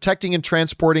veteran protecting and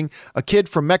transporting a kid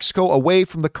from Mexico away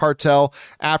from the cartel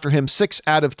after him. 6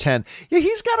 out of 10. Yeah,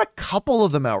 he's got a couple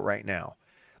of them out right now.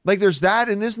 Like there's that,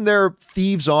 and isn't there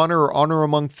Thieves' Honor or Honor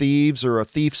Among Thieves or A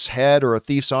Thief's Head or A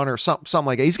Thief's Honor or something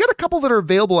like that. He's got a couple that are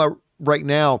available out right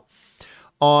now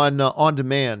on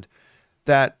demand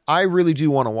that I really do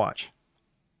want to watch,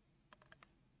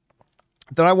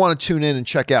 that I want to tune in and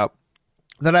check out,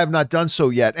 that I have not done so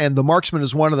yet. And The Marksman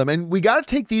is one of them. And we got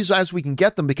to take these as we can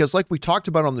get them, because like we talked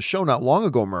about on the show not long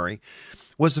ago, Murray,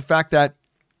 was the fact that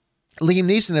Liam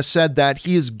Neeson has said that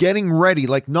he is getting ready,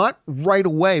 like not right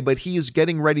away, but he is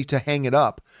getting ready to hang it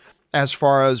up as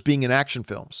far as being in action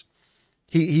films.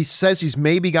 He says he's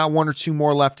maybe got 1 or 2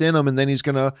 more left in him, and then he's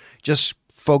going to just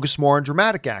focus more on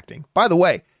dramatic acting. By the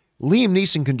way, Liam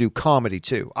Neeson can do comedy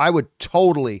too. I would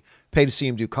totally pay to see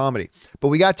him do comedy, but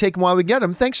we got to take him while we get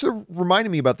him. Thanks for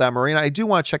reminding me about that, Marina. I do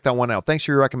want to check that one out. Thanks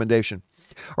for your recommendation.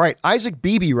 All right. Isaac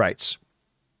Beebe writes,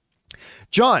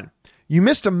 John, you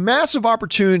missed a massive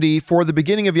opportunity for the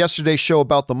beginning of yesterday's show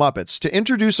about the Muppets to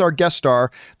introduce our guest star.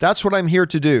 That's what I'm here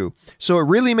to do. So it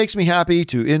really makes me happy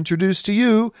to introduce to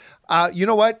you. You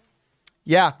know what?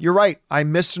 Yeah, you're right. I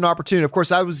missed an opportunity. Of course,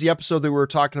 that was the episode that we were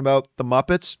talking about the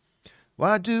Muppets.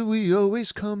 Why do we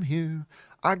always come here?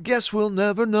 I guess we'll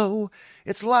never know.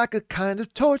 It's like a kind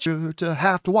of torture to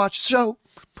have to watch the show.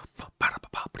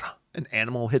 An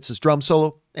animal hits his drum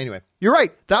solo. Anyway, you're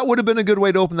right. That would have been a good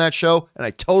way to open that show, and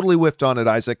I totally whiffed on it,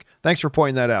 Isaac. Thanks for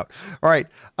pointing that out. All right.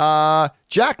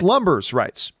 Jack Lumbers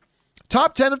writes,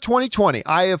 Top 10 of 2020.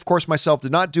 I, of course, myself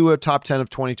did not do a top 10 of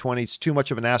 2020. It's too much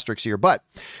of an asterisk here. But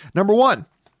number 1,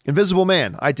 Invisible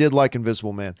Man. I did like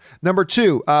Invisible Man. Number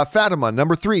 2, Fatima.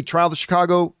 Number 3, Trial of the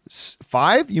Chicago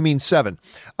 5? You mean 7.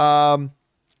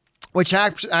 Which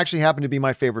actually happened to be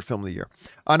my favorite film of the year.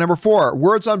 Number 4,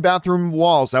 Words on Bathroom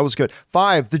Walls. That was good.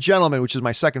 5, The Gentleman, which is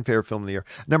my second favorite film of the year.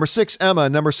 Number 6, Emma.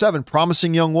 Number 7,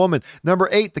 Promising Young Woman. Number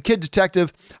 8, The Kid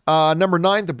Detective. Number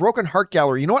 9, The Broken Heart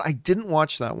Gallery. You know what? I didn't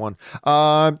watch that one.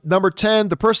 Number 10,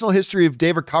 The Personal History of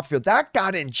David Copperfield. That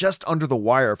got in just under the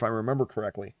wire, if I remember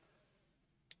correctly.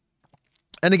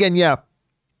 And again, yeah,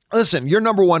 listen, your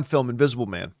number 1 film, Invisible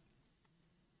Man.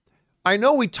 I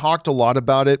know we talked a lot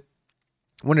about it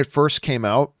when it first came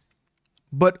out,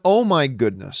 but oh my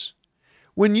goodness.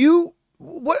 When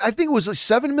I think it was like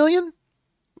 7 million?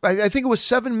 I think it was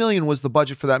 7 million was the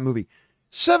budget for that movie.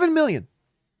 7 million.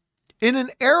 In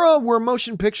an era where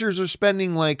motion pictures are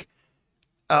spending like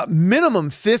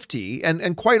minimum 50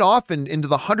 and quite often into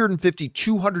the 150,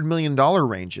 $200 million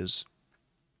ranges.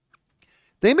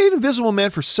 They made Invisible Man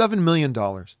for $7 million.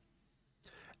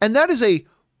 And that is a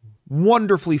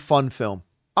wonderfully fun film.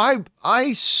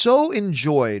 I so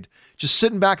enjoyed just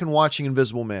sitting back and watching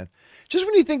Invisible Man. Just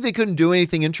when you think they couldn't do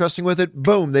anything interesting with it,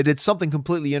 boom, they did something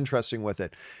completely interesting with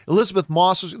it. Elizabeth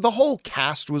Moss, the whole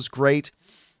cast was great.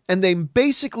 and they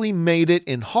basically made it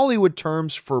in Hollywood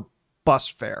terms for bus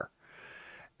fare.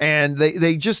 And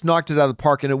they just knocked it out of the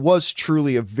park, and it was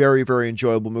truly a very, very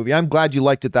enjoyable movie. I'm glad you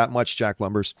liked it that much, Jack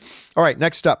Lumbers. All right,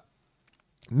 next up.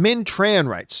 Min Tran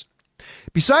writes,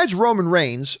 besides Roman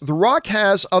Reigns, The Rock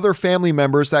has other family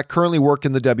members that currently work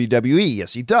in the WWE.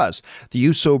 Yes, he does. The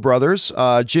Uso brothers,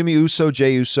 Jimmy Uso,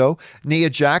 Jey Uso,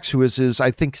 Nia Jax, who is his, I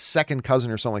think, second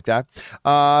cousin or something like that,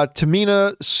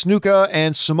 Tamina Snuka,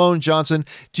 and Simone Johnson.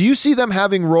 Do you see them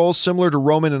having roles similar to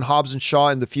Roman and Hobbs and Shaw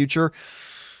in the future?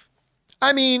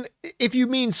 I mean, if you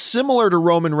mean similar to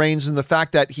Roman Reigns in the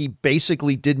fact that he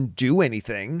basically didn't do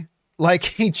anything, like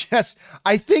he just,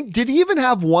 I think, did he even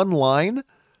have one line?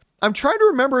 I'm trying to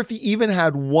remember if he even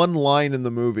had one line in the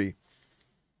movie.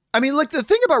 I mean, like the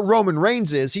thing about Roman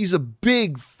Reigns is he's a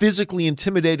big, physically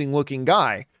intimidating looking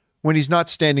guy when he's not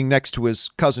standing next to his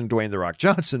cousin, Dwayne "The Rock"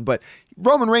 Johnson. But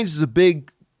Roman Reigns is a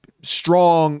big,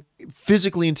 strong,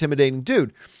 physically intimidating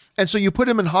dude. And so you put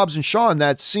him in Hobbs and Shaw in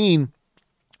that scene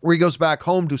where he goes back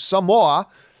home to Samoa,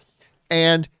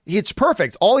 and it's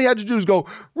perfect. All he had to do is go,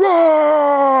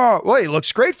 "Roar!" Well, he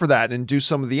looks great for that and do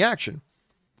some of the action.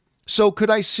 So could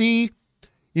I see,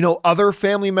 other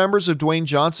family members of Dwayne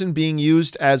Johnson being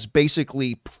used as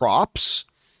basically props?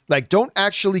 Like, don't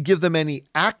actually give them any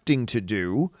acting to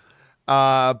do,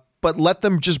 but let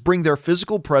them just bring their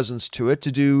physical presence to it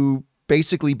to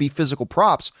basically be physical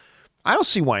props. I don't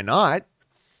see why not.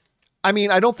 I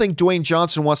mean, I don't think Dwayne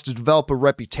Johnson wants to develop a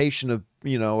reputation of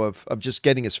just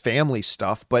getting his family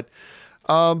stuff. But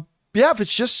yeah, if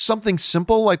it's just something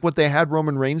simple like what they had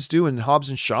Roman Reigns do in Hobbs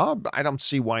and Shaw, I don't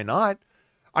see why not.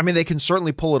 I mean, they can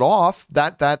certainly pull it off.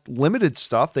 That limited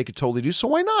stuff they could totally do. So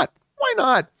why not? Why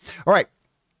not? All right.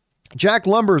 Jack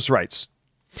Lumbers writes,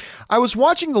 I was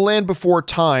watching The Land Before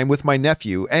Time with my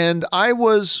nephew, and I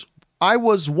was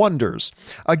wonders.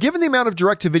 Given the amount of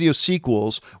direct-to-video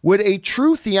sequels, would a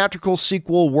true theatrical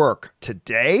sequel work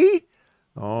today?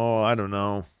 Oh, I don't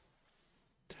know.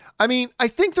 I mean, I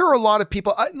think there are a lot of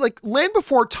people, like Land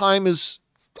Before Time is,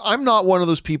 I'm not one of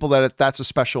those people that's a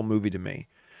special movie to me.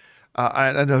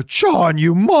 I know, John,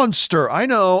 you monster. I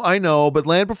know, but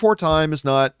Land Before Time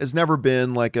has never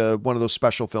been like one of those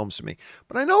special films to me.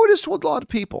 But I know it is to a lot of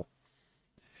people.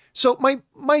 So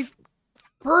my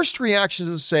first reaction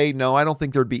is to say, no, I don't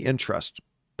think there'd be interest.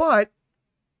 But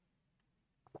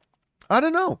I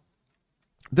don't know.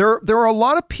 There are a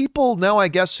lot of people now, I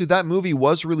guess, who that movie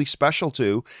was really special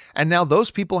to, and now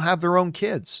those people have their own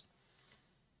kids.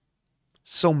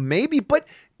 So maybe, but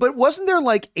wasn't there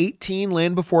like 18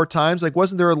 Land Before Times? Like,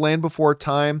 wasn't there a Land Before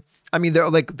Time? I mean,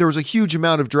 there was a huge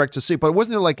amount of direct to see, but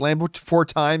wasn't there like Land Before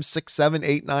Time 6, 7,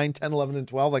 8, 9, 10, 11, and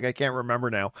 12? Like, I can't remember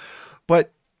now.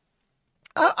 But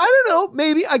I don't know.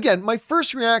 Maybe, again, my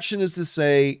first reaction is to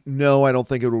say, no, I don't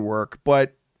think it would work.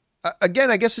 But again,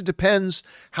 I guess it depends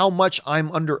how much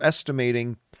I'm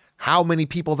underestimating how many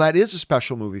people that is a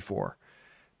special movie for.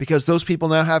 Because those people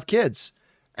now have kids.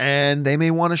 And they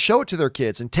may want to show it to their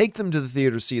kids and take them to the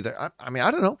theater to see that. I mean,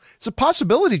 I don't know. It's a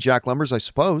possibility, Jack Lumbers, I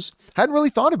suppose. Hadn't really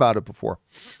thought about it before.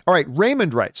 All right,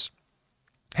 Raymond writes,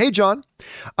 hey, John,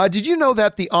 did you know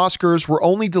that the Oscars were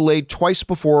only delayed twice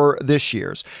before this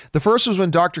year's? The first was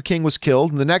when Dr. King was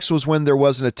killed, and the next was when there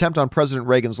was an attempt on President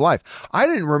Reagan's life. I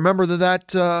didn't remember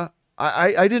that.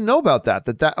 I didn't know about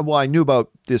that. Well, I knew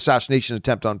about the assassination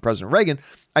attempt on President Reagan.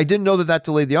 I didn't know that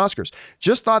delayed the Oscars.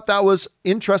 Just thought that was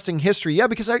interesting history. Yeah,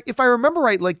 because if I remember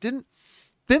right, like didn't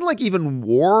like even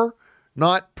war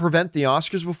not prevent the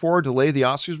Oscars before, delay the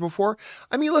Oscars before?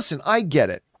 I mean, listen, I get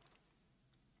it.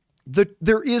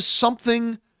 There is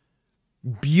something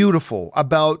beautiful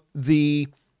about the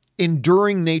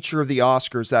enduring nature of the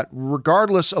Oscars, that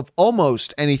regardless of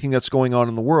almost anything that's going on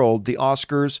in the world, the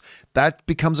Oscars, that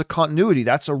becomes a continuity.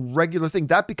 That's a regular thing.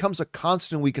 That becomes a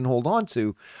constant we can hold on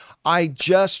to. I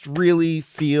just really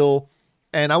feel,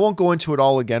 and I won't go into it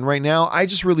all again right now, I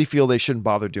just really feel they shouldn't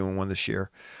bother doing one this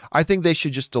year. I think they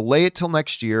should just delay it till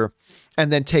next year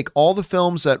and then take all the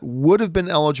films that would have been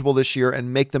eligible this year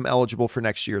and make them eligible for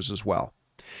next year's as well.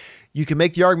 You can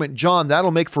make the argument, John,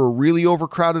 that'll make for a really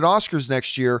overcrowded Oscars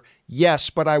next year. Yes,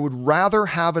 but I would rather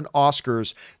have an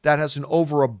Oscars that has an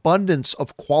overabundance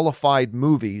of qualified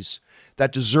movies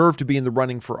that deserve to be in the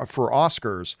running for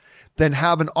Oscars than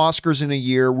have an Oscars in a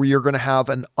year where you're going to have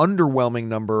an underwhelming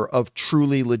number of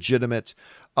truly legitimate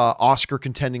Oscar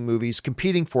contending movies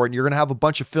competing for it. And you're going to have a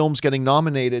bunch of films getting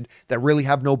nominated that really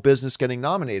have no business getting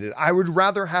nominated. I would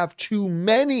rather have too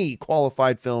many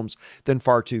qualified films than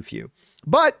far too few.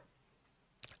 But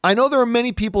I know there are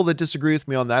many people that disagree with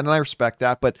me on that, and I respect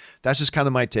that, but that's just kind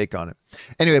of my take on it.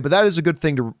 Anyway, but that is a good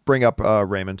thing to bring up,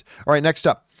 Raymond. All right, next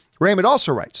up. Raymond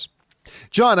also writes,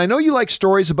 John, I know you like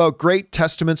stories about great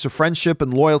testaments of friendship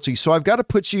and loyalty, so I've got to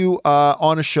put you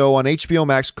on a show on HBO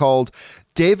Max called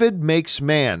David Makes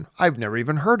Man. I've never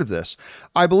even heard of this.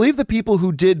 I believe the people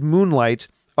who did Moonlight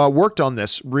worked on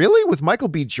this. Really? With Michael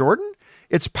B. Jordan?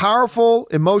 It's powerful,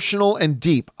 emotional, and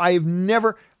deep. I've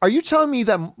never... Are you telling me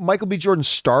that Michael B. Jordan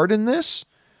starred in this?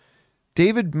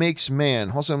 David Makes Man.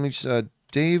 Hold on, let me...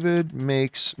 David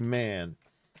Makes Man.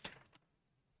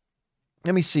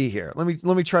 Let me see here. Let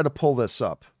me try to pull this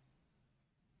up.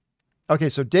 Okay,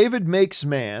 so David Makes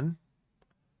Man.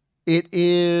 It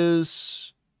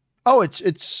is... Oh,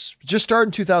 it's just started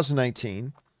in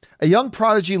 2019. A young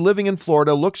prodigy living in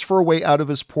Florida looks for a way out of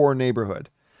his poor neighborhood.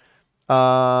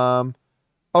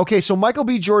 Okay, so Michael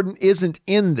B. Jordan isn't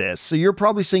in this. So you're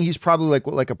probably saying he's probably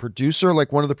like a producer,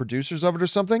 like one of the producers of it or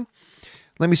something.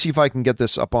 Let me see if I can get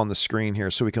this up on the screen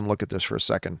here so we can look at this for a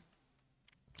second.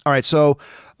 All right, so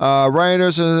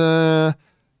writers,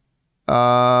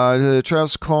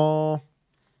 Travis Call.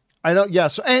 I don't. Yeah.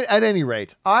 So at any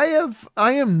rate, I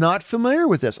am not familiar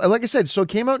with this. Like I said, so it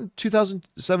came out in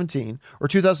 2017 or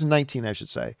 2019, I should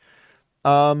say.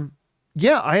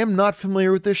 Yeah, I am not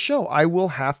familiar with this show. I will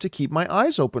have to keep my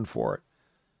eyes open for it.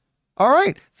 All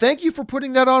right. Thank you for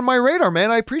putting that on my radar,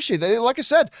 man. I appreciate that. Like I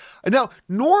said, now,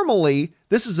 normally,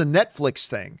 this is a Netflix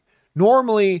thing.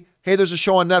 Normally, hey, there's a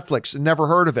show on Netflix and never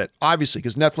heard of it, obviously,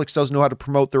 because Netflix doesn't know how to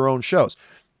promote their own shows.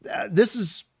 This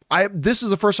is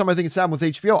the first time I think it's happened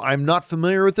with HBO. I'm not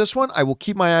familiar with this one. I will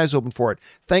keep my eyes open for it.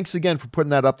 Thanks again for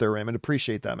putting that up there, Raymond.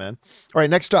 Appreciate that, man. All right,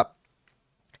 next up.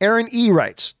 Aaron E.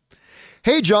 writes,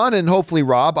 hey, John, and hopefully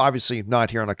Rob, obviously not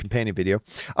here on a companion video.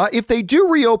 If they do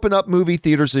reopen up movie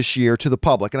theaters this year to the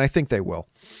public, and I think they will,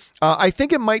 I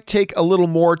think it might take a little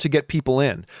more to get people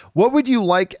in. What would you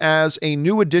like as a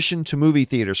new addition to movie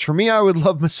theaters? For me, I would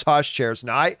love massage chairs.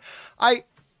 Now, I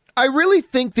really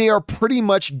think they are pretty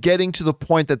much getting to the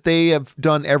point that they have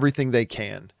done everything they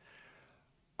can.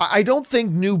 I don't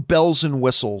think new bells and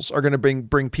whistles are going to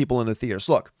bring people into theaters.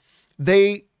 Look,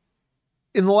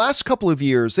 in the last couple of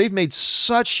years, they've made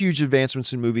such huge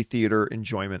advancements in movie theater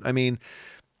enjoyment. I mean,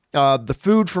 the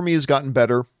food for me has gotten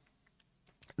better.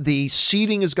 The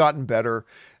seating has gotten better,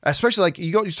 especially like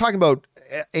you're talking about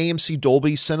AMC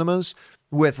Dolby cinemas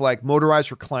with like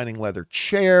motorized reclining leather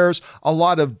chairs, a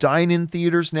lot of dine-in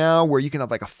theaters now where you can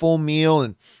have like a full meal.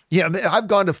 And yeah, I've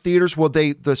gone to theaters where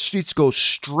the seats go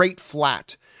straight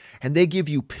flat and they give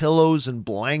you pillows and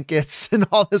blankets and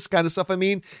all this kind of stuff. I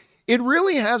mean, it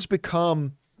really has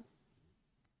become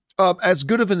as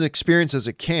good of an experience as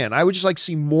it can. I would just like to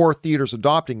see more theaters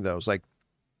adopting those, like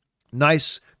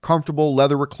nice, comfortable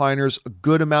leather recliners, a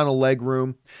good amount of leg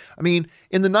room. I mean,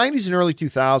 in the 90s and early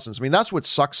 2000s, I mean, that's what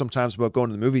sucks sometimes about going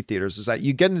to the movie theaters is that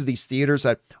you get into these theaters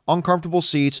at uncomfortable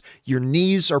seats. Your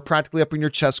knees are practically up in your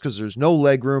chest because there's no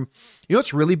leg room. You know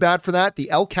what's really bad for that? The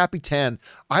El Capitan.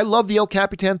 I love the El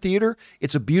Capitan Theater.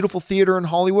 It's a beautiful theater in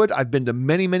Hollywood. I've been to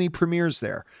many, many premieres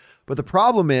there. But the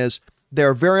problem is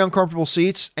they're very uncomfortable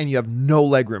seats and you have no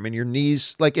leg room and your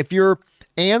knees. Like if you're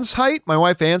Anne's height, my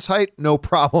wife Anne's height, no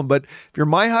problem. But if you're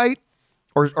my height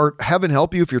or heaven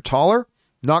help you, if you're taller,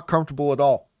 not comfortable at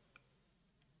all.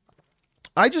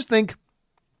 I just think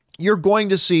you're going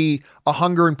to see a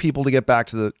hunger in people to get back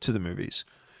to the movies.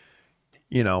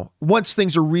 You know, once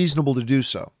things are reasonable to do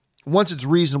so, once it's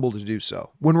reasonable to do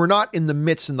so, when we're not in the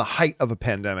midst and the height of a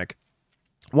pandemic,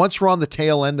 once we're on the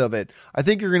tail end of it, I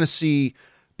think you're going to see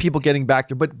people getting back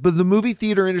there. But the movie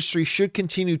theater industry should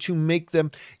continue to make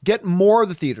them get more of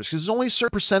the theaters because there's only a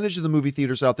certain percentage of the movie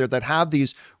theaters out there that have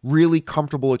these really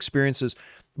comfortable experiences.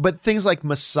 But things like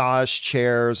massage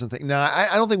chairs and things,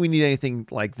 I don't think we need anything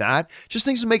like that. Just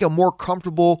things to make a more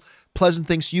comfortable, pleasant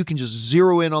thing so you can just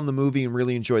zero in on the movie and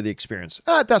really enjoy the experience.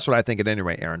 That's what I think at any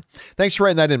rate, Aaron. Thanks for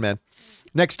writing that in, man.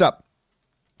 Next up,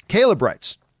 Caleb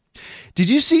writes, did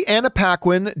you see Anna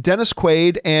Paquin, Dennis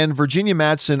Quaid, and Virginia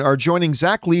Madsen are joining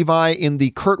Zach Levi in the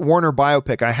Kurt Warner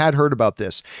biopic? I had heard about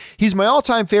this. He's my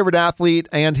all-time favorite athlete,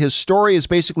 and his story is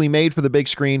basically made for the big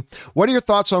screen. What are your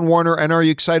thoughts on Warner, and are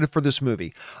you excited for this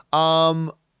movie?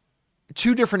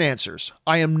 Two different answers.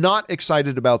 I am not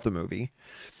excited about the movie.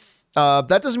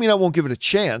 That doesn't mean I won't give it a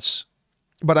chance,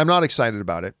 but I'm not excited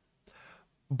about it.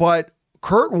 But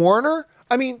Kurt Warner,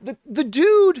 I mean, the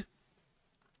dude...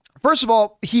 First of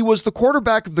all, he was the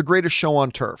quarterback of the greatest show on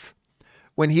turf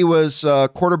when he was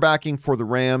quarterbacking for the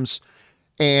Rams,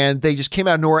 and they just came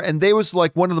out of nowhere, and they was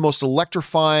like one of the most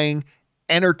electrifying,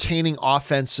 entertaining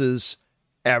offenses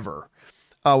ever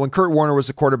when Kurt Warner was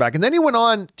the quarterback. And then he went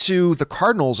on to the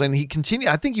Cardinals, and he continued.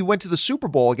 I think he went to the Super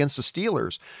Bowl against the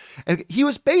Steelers. And he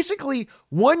was basically,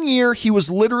 one year, he was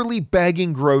literally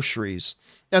bagging groceries.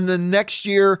 And the next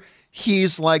year,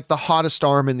 he's like the hottest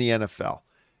arm in the NFL.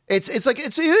 It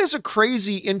is a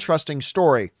crazy, interesting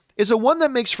story. Is it one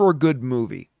that makes for a good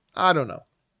movie? I don't know.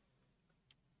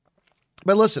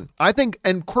 But listen, I think,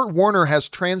 and Kurt Warner has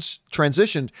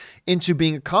transitioned into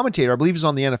being a commentator. I believe he's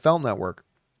on the NFL Network.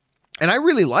 And I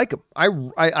really like him.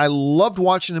 I loved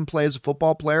watching him play as a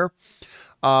football player.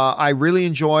 I really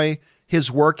enjoy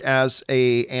his work as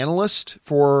an analyst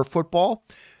for football.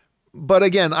 But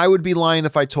again, I would be lying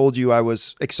if I told you I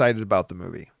was excited about the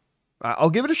movie.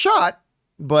 I'll give it a shot,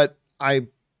 but I'm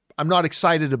not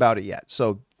excited about it yet.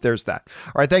 So there's that.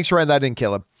 All right, thanks for writing that in,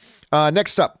 Caleb.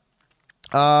 Next up.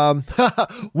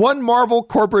 One Marvel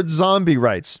corporate zombie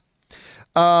writes,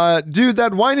 dude,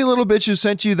 that whiny little bitch who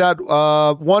sent you that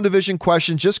WandaVision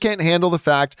question just can't handle the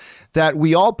fact that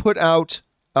we all put out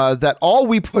that all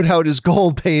we put out is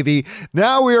gold, baby.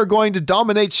 Now we are going to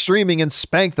dominate streaming and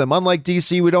spank them. Unlike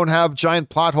DC, we don't have giant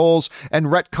plot holes and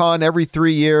retcon every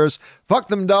 3 years. Fuck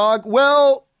them, dog.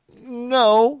 Well,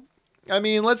 no. I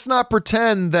mean, let's not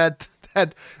pretend that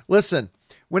listen,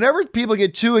 whenever people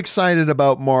get too excited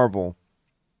about Marvel,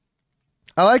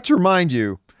 I like to remind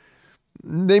you,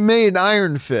 they made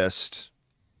Iron Fist,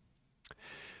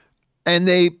 and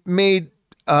they made,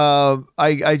 I'm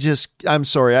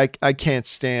sorry, I can't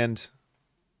stand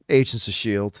Agents of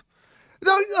S.H.I.E.L.D.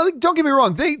 No, don't get me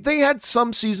wrong. They had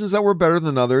some seasons that were better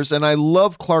than others, and I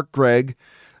love Clark Gregg.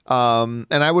 And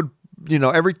I would,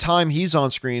 every time he's on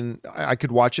screen, I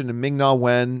could watch it, and Ming-Na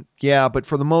Wen. Yeah, but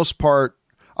for the most part,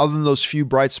 other than those few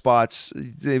bright spots.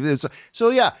 So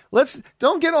yeah,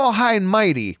 don't get all high and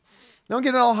mighty. Don't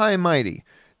get all high and mighty.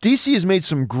 DC has made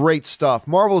some great stuff.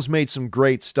 Marvel has made some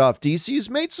great stuff. DC has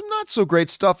made some not so great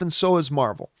stuff, and so has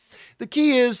Marvel. The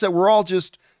key is that we're all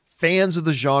just fans of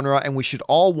the genre, and we should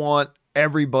all want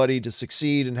everybody to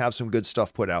succeed and have some good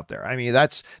stuff put out there. I mean,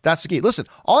 that's the key. Listen,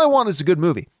 all I want is a good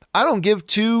movie. I don't give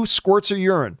two squirts of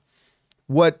urine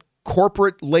what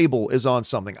corporate label is on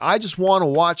something. I just want to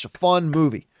watch a fun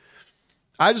movie.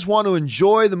 I just want to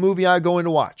enjoy the movie I go in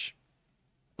to watch.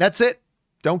 That's it.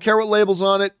 Don't care what label's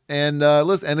on it. And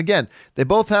listen, and again, they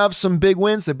both have some big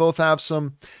wins. They both have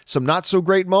some not so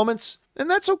great moments, and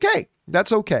that's okay.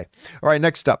 That's okay. All right,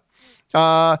 next up.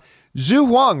 Zhu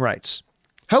Huang writes,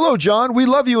 hello, John. We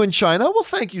love you in China. Well,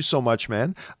 thank you so much,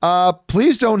 man.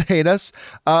 Please don't hate us.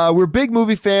 We're big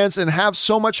movie fans and have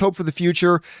so much hope for the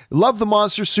future. Love the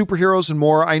monsters, superheroes, and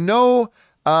more. I know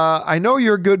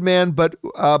you're a good man, but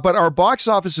our box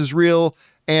office is real.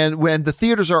 And when the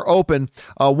theaters are open,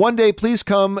 one day, please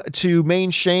come to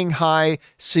main Shanghai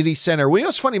City Center. Well,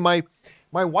 it's funny. My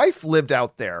wife lived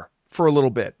out there for a little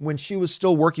bit when she was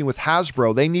still working with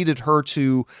Hasbro. They needed her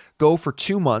to go for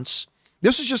 2 months.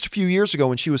 This was just a few years ago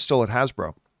when she was still at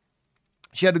Hasbro.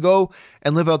 She had to go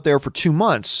and live out there for 2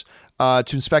 months to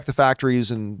inspect the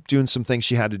factories and doing some things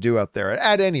she had to do out there.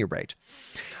 At any rate,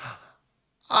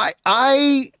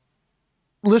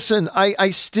 listen, I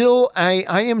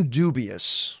am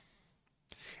dubious.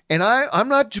 And I'm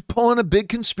not pulling a big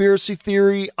conspiracy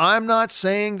theory. I'm not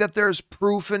saying that there's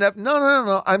proof in it.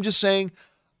 No. I'm just saying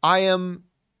I am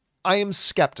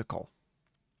skeptical.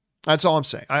 That's all I'm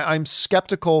saying. I'm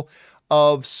skeptical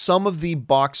of some of the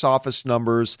box office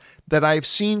numbers that I've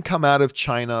seen come out of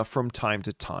China from time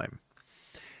to time.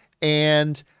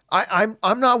 And I'm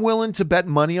not willing to bet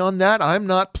money on that. I'm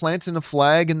not planting a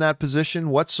flag in that position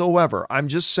whatsoever. I'm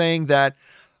just saying that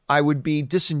I would be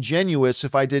disingenuous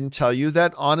if I didn't tell you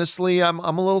that, honestly, I'm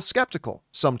a little skeptical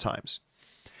sometimes.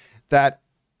 That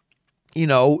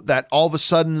all of a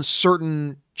sudden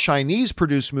certain Chinese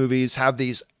produced movies have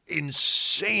these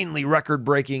insanely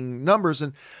record-breaking numbers.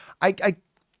 And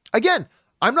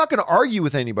I'm not going to argue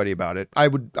with anybody about it. I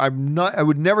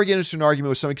would never get into an argument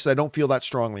with somebody because I don't feel that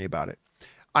strongly about it.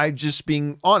 I'm just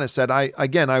being honest that I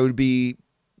would be,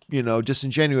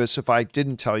 disingenuous if I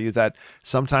didn't tell you that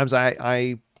sometimes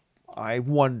I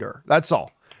wonder. That's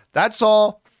all.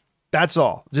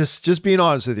 Just being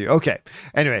honest with you. Okay.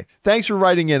 Anyway, thanks for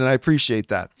writing in, and I appreciate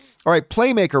that. All right.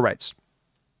 Playmaker writes,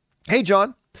 hey,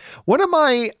 John, one of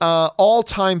my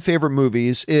all-time favorite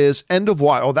movies is End of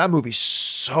Watch. Oh, that movie's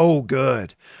so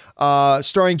good.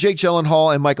 Starring Jake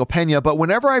Gyllenhaal and Michael Pena. But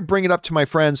whenever I bring it up to my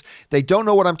friends, they don't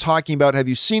know what I'm talking about. Have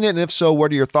you seen it? And if so,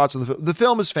 what are your thoughts on the film? The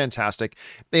film is fantastic.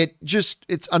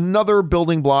 It's another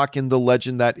building block in the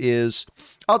legend that is,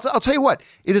 I'll tell you what,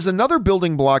 it is another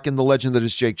building block in the legend that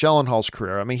is Jake Gyllenhaal's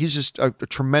career. I mean, he's just a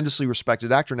tremendously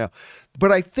respected actor now.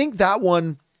 But I think that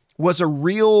one was a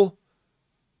real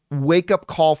wake-up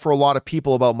call for a lot of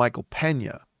people about Michael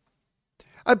Pena.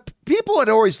 People had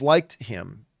always liked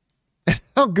him.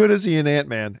 How good is he in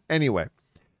Ant-Man? Anyway,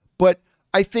 but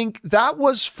I think that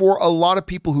was for a lot of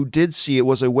people who did see it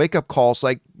was a wake-up call. It's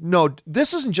like, no,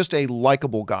 this isn't just a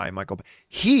likable guy, Michael.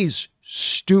 He's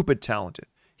stupid talented.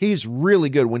 He's really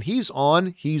good. When he's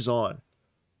on, he's on.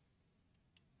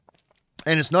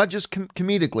 And it's not just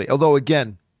comedically, although,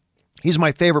 again, he's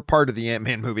my favorite part of the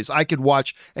Ant-Man movies. I could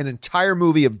watch an entire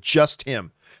movie of just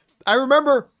him. I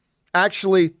remember,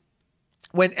 actually,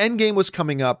 when Endgame was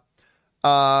coming up,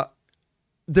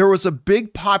 there was a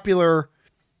big popular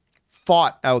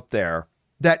thought out there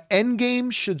that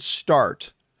Endgame should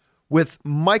start with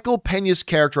Michael Peña's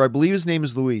character, I believe his name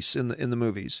is Luis in the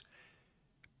movies,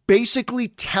 basically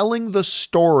telling the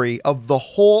story of the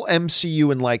whole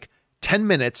MCU in like 10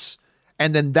 minutes,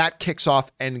 and then that kicks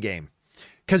off Endgame.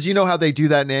 Because you know how they do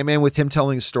that in Ant-Man with him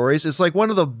telling stories? It's like one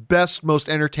of the best, most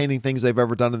entertaining things they've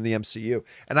ever done in the MCU.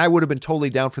 And I would have been totally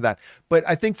down for that. But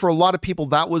I think for a lot of people,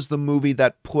 that was the movie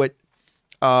that put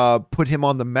him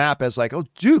on the map as like, oh,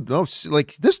 dude, no,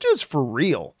 like this dude's for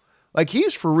real. Like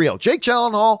he's for real. Jake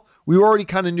Gyllenhaal, we already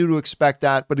kind of knew to expect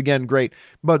that. But again, great.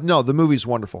 But no, the movie's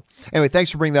wonderful. Anyway, thanks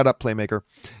for bringing that up, Playmaker.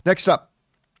 Next up,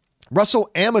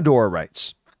 Russell Amador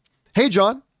writes, hey,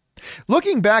 John.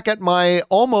 Looking back at my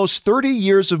almost 30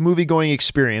 years of movie-going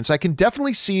experience, I can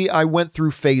definitely see I went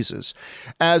through phases.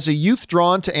 As a youth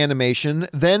drawn to animation,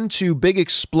 then to big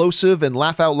explosive and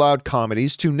laugh-out-loud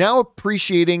comedies, to now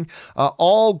appreciating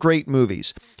all great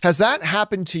movies. Has that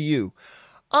happened to you?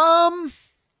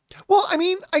 Well, I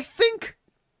mean, I think...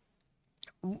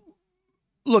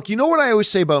 Look, you know what I always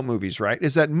say about movies, right?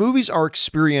 Is that movies are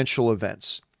experiential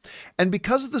events. And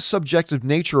because of the subjective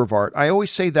nature of art, I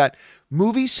always say that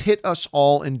movies hit us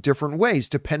all in different ways,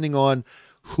 depending on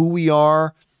who we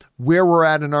are, where we're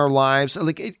at in our lives.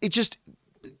 Like it just,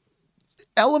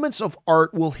 elements of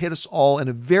art will hit us all in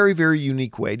a very, very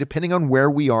unique way, depending on where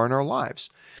we are in our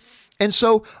lives. And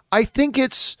so I think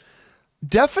it's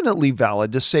definitely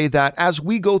valid to say that as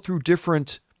we go through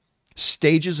different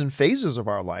stages and phases of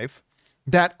our life,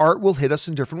 that art will hit us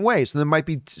in different ways. And there might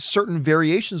be certain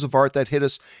variations of art that hit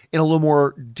us in a little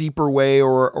more deeper way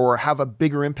or have a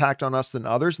bigger impact on us than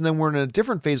others. And then we're in a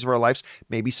different phase of our lives.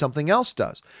 Maybe something else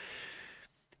does.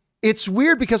 It's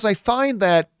weird because I find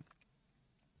that,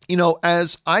 you know,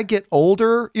 as I get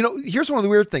older, you know, here's one of the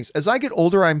weird things. As I get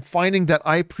older, I'm finding that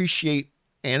I appreciate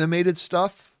animated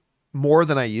stuff more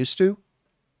than I used to.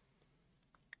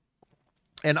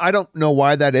 And I don't know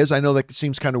why that is. I know that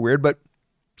seems kind of weird, but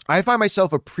I find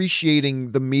myself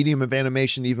appreciating the medium of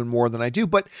animation even more than I do.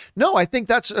 But no, I think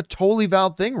that's a totally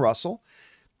valid thing, Russell,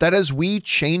 that as we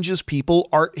change as people,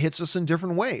 art hits us in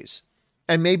different ways.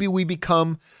 And maybe we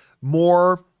become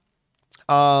more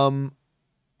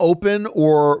open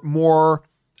or more,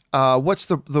 what's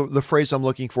the phrase I'm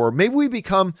looking for? Maybe we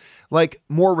become like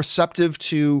more receptive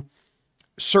to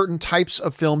certain types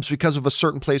of films because of a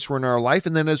certain place we're in our life.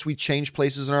 And then as we change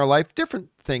places in our life, different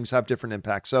things have different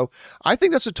impacts. So I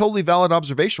think that's a totally valid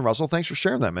observation, Russell. Thanks for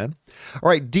sharing that, man. All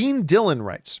right. Dean Dillon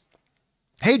writes,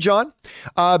 hey, John,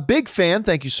 big fan.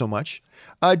 Thank you so much.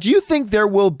 Do you think there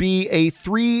will be a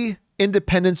 3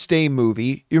 Independence Day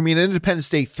movie? You mean Independence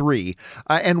Day 3?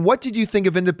 And what did you think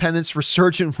of Independence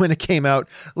Resurgent when it came out?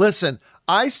 Listen,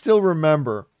 I still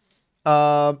remember,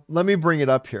 let me bring it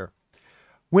up here.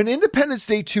 When Independence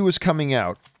Day 2 was coming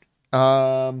out,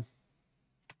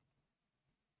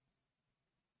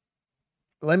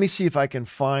 let me see if I can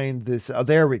find this. Oh,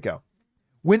 there we go.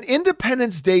 When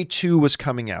Independence Day 2 was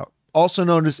coming out, also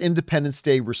known as Independence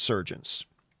Day Resurgence,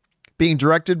 being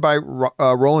directed by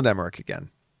Roland Emmerich again,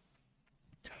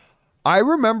 I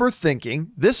remember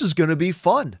thinking, this is going to be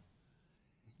fun.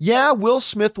 Yeah, Will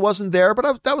Smith wasn't there,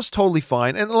 but that was totally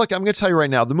fine. And look, I'm going to tell you right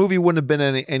now, the movie wouldn't have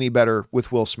been any better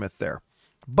with Will Smith there.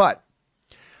 But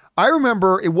I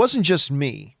remember it wasn't just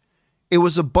me. It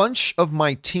was a bunch of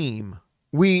my team.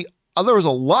 There was a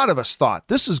lot of us thought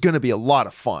this is going to be a lot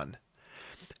of fun.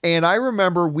 And I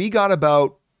remember we got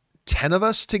about 10 of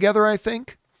us together, I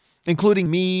think, including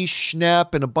me,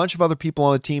 Schnepp, and a bunch of other people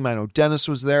on the team. I know Dennis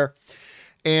was there.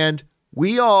 And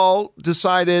we all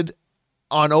decided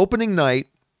on opening night,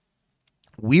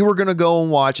 we were going to go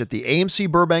and watch at the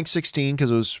AMC Burbank 16 because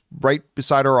it was right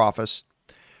beside our office.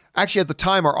 Actually, at the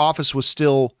time, our office was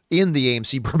still in the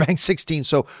AMC Burbank 16.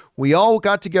 So we all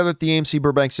got together at the AMC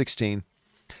Burbank 16.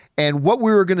 And what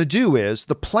we were going to do is,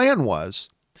 the plan was,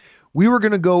 we were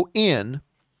going to go in,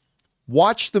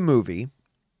 watch the movie,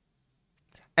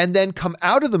 and then come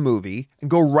out of the movie and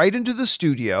go right into the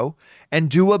studio and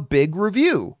do a big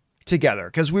review together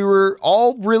because we were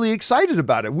all really excited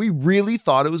about it. We really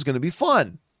thought it was going to be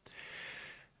fun.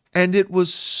 And it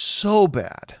was so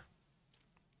bad.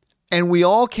 And we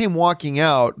all came walking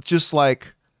out just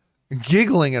like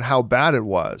giggling at how bad it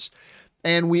was.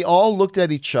 And we all looked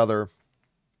at each other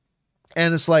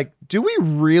and it's like, do we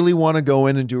really want to go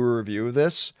in and do a review of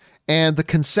this? And the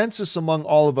consensus among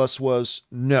all of us was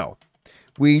no,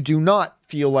 we do not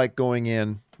feel like going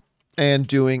in and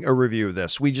doing a review of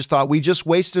this. We just thought we just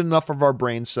wasted enough of our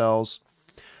brain cells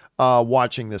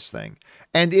watching this thing.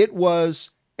 And it was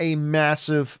a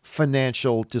massive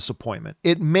financial disappointment.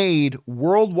 It made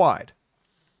worldwide,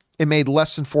 it made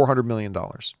less than $400 million.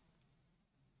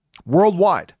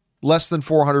 Worldwide, less than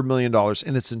 $400 million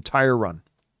in its entire run.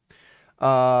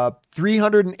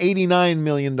 $389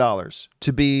 million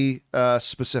to be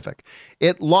specific.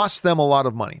 It lost them a lot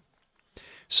of money.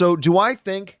 So do I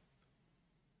think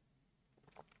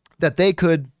that they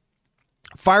could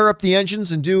fire up the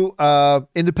engines and do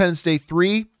Independence Day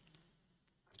 3?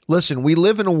 Listen, we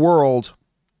live in a world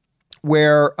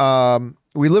where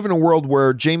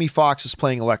Jamie Foxx is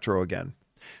playing Electro again.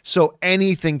 So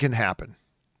anything can happen.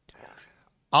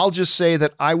 I'll just say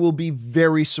that I will be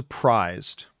very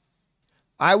surprised.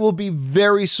 I will be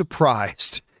very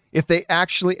surprised if they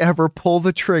actually ever pull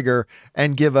the trigger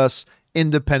and give us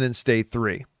Independence Day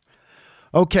 3.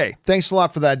 Okay, thanks a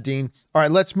lot for that, Dean. All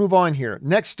right, let's move on here.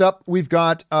 Next up, we've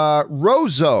got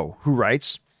Rozo, who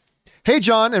writes, "Hey,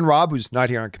 John and Rob," who's not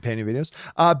here on Companion Videos.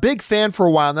 Big fan for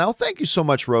a while now. Thank you so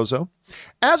much, Rozo.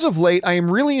 As of late, I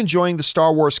am really enjoying the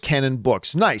Star Wars canon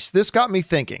books. Nice. This got me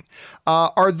thinking.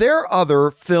 Are there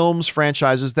other films,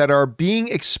 franchises that are being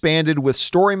expanded with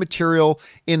story material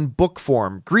in book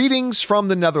form? Greetings from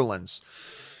the Netherlands.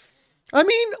 I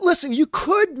mean, listen, you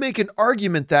could make an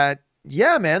argument that,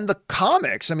 yeah, man, the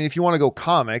comics, I mean, if you want to go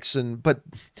comics, but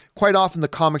quite often the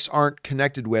comics aren't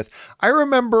connected with. I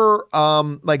remember,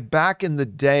 like back in the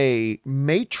day,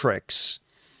 Matrix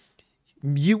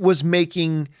was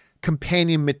making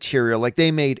companion material. Like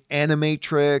they made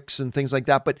Animatrix and things like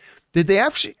that. But did they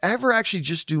ever actually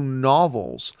just do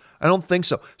novels? I don't think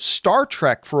so. Star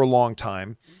Trek for a long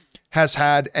time has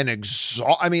had an it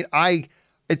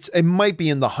might be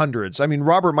in the hundreds. I mean,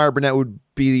 Robert Meyer Burnett would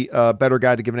be a better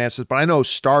guy to give an answer, but I know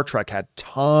Star Trek had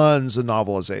tons of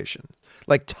novelization,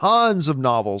 like tons of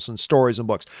novels and stories and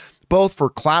books, both for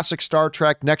classic Star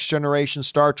Trek, Next Generation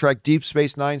Star Trek, Deep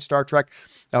Space Nine Star Trek,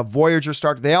 Voyager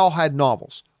Star Trek. They all had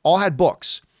novels, all had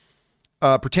books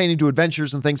pertaining to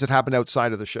adventures and things that happened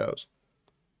outside of the shows.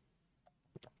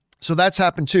 So that's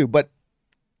happened too. But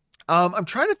I'm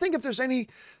trying to think if there's any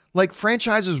like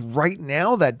franchises right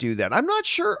now that do that. I'm not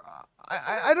sure.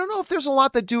 I don't know if there's a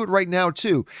lot that do it right now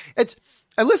too.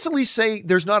 I literally say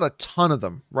there's not a ton of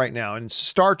them right now, and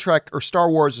Star Trek or Star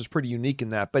Wars is pretty unique in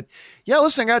that. But yeah,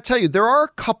 listen, I gotta tell you, there are a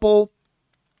couple,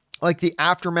 like the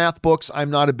Aftermath books. I'm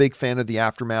not a big fan of the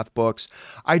Aftermath books.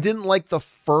 I didn't like the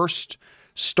first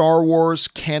Star Wars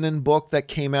canon book that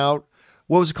came out.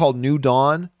 What was it called? New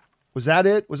Dawn? Was that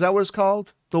it? Was that what it's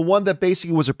called? The one that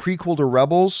basically was a prequel to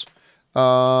Rebels.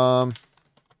 I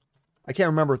can't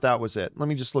remember if that was it. Let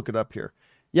me just look it up here.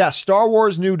 Yeah, Star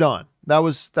Wars New Dawn. That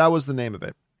was the name of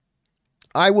it.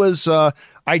 I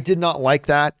did not like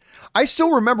that. I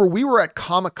still remember we were at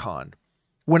Comic-Con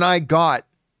when I got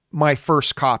my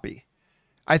first copy.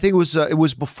 I think it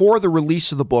was before the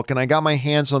release of the book, and I got my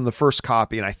hands on the first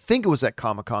copy, and I think it was at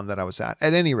Comic-Con that I was at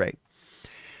any rate.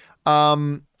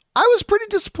 I was pretty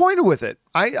disappointed with it.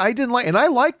 I didn't like, and I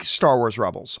like Star Wars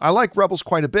Rebels. I like Rebels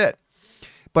quite a bit.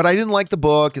 But I didn't like the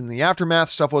book, and the Aftermath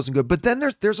stuff wasn't good. But then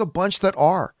there's a bunch that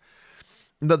are.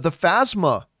 The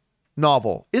Phasma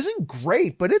novel isn't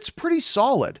great, but it's pretty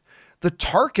solid. The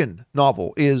Tarkin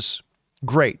novel is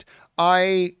great.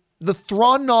 The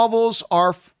Thrawn novels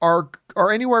are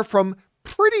anywhere from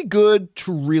pretty good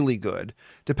to really good,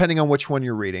 depending on which one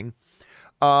you're reading.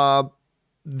 The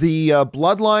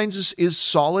Bloodlines is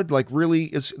solid,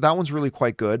 that one's really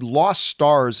quite good. Lost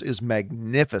Stars is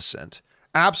magnificent.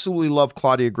 Absolutely love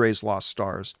Claudia Gray's Lost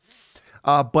Stars.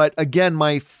 But again,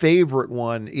 my favorite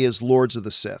one is Lords of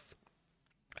the Sith.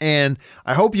 And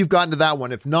I hope you've gotten to that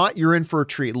one. If not, you're in for a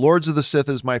treat. Lords of the Sith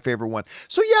is my favorite one.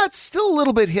 So yeah, it's still a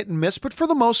little bit hit and miss, but for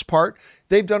the most part,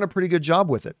 they've done a pretty good job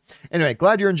with it. Anyway,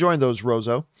 glad you're enjoying those,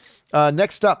 Rozo.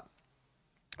 Next up,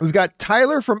 we've got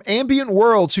Tyler from Ambient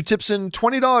Worlds who tips in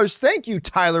 $20. Thank you,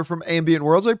 Tyler from Ambient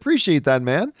Worlds. I appreciate that,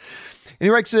 man. And he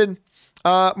writes in,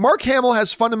 Mark Hamill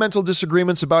has fundamental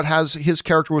disagreements about how his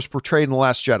character was portrayed in The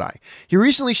Last Jedi. He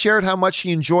recently shared how much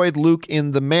he enjoyed Luke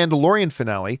in the Mandalorian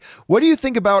finale. What do you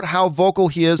think about how vocal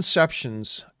he is?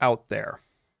 Conceptions out there.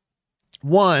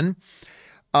 One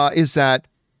is that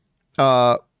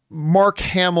Mark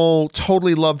Hamill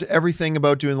totally loved everything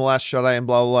about doing The Last Jedi and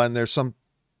blah, blah, blah. And there's some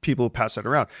people who pass that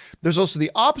around. There's also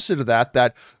the opposite of that,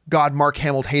 that God, Mark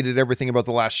Hamill hated everything about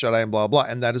The Last Jedi and blah, blah.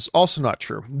 And that is also not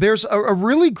true. There's a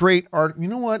really great art. You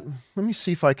know what? Let me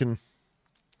see if I can.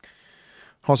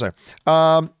 Hold on a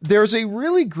second. There's a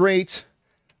really great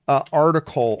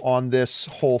article on this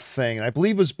whole thing. I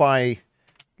believe it was by,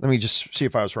 let me just see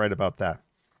if I was right about that.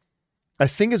 I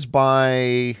think it's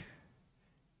by,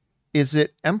 is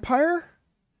it Empire?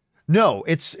 No,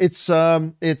 it's if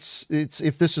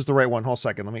this is the right one, hold on a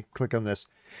second. Let me click on this.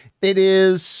 It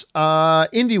is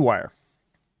IndieWire.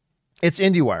 It's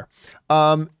IndieWire.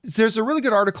 There's a really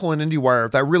good article in IndieWire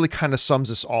that really kind of sums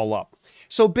this all up.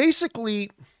 So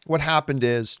basically what happened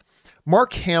is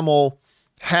Mark Hamill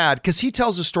had, because he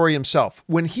tells the story himself,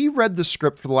 when he read the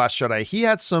script for The Last Jedi, he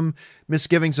had some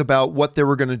misgivings about what they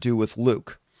were going to do with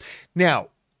Luke. Now,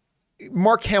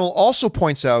 Mark Hamill also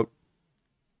points out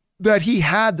that he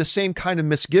had the same kind of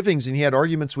misgivings, and he had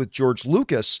arguments with George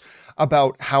Lucas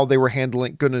about how they were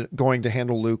going to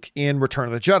handle Luke in Return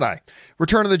of the Jedi.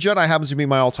 Return of the Jedi happens to be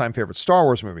my all-time favorite Star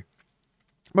Wars movie.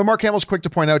 But Mark Hamill's quick to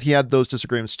point out he had those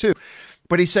disagreements too.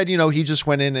 But he said, he just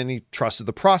went in and he trusted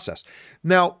the process.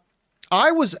 Now,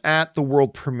 I was at the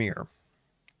world premiere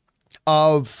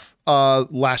of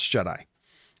Last Jedi.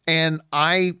 And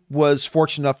I was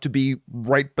fortunate enough to be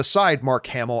right beside Mark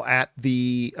Hamill at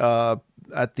the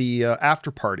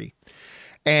after party.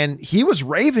 And he was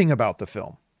raving about the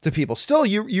film to people. Still,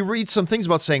 you read some things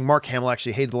about saying Mark Hamill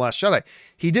actually hated The Last Jedi.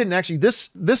 He didn't actually.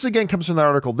 This again comes from that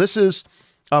article. This is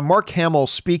Mark Hamill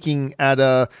speaking at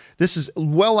this is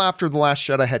well after The Last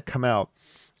Jedi had come out.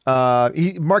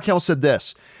 Mark Hamill said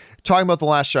this, talking about The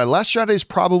Last Jedi. Last Jedi is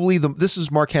probably this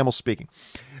is Mark Hamill speaking.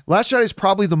 Last Jedi is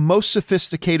probably the most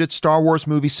sophisticated Star Wars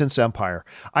movie since Empire.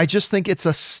 I just think it's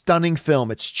a stunning film.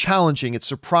 It's challenging. It's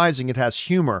surprising. It has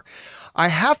humor. I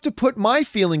have to put my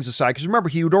feelings aside, because remember,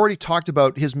 he had already talked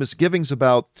about his misgivings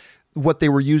about what they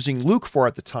were using Luke for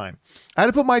at the time. I had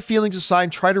to put my feelings aside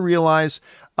and try to realize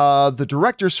the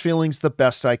director's feelings the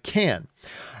best I can.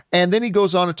 And then he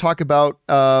goes on to talk about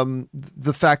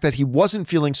the fact that he wasn't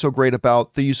feeling so great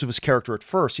about the use of his character at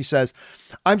first. He says,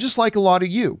 I'm just like a lot of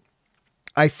you.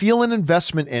 I feel an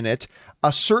investment in it,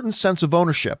 a certain sense of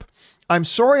ownership. I'm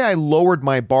sorry I lowered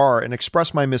my bar and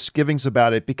expressed my misgivings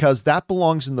about it, because that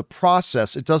belongs in the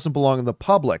process. It doesn't belong in the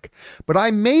public. But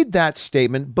I made that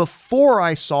statement before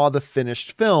I saw the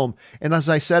finished film. And as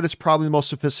I said, it's probably the most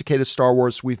sophisticated Star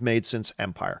Wars we've made since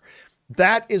Empire.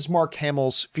 That is Mark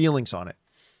Hamill's feelings on it.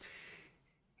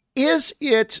 Is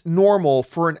it normal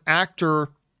for an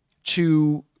actor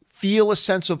to feel a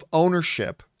sense of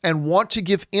ownership and want to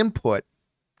give input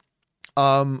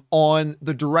on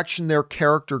the direction their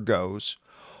character goes,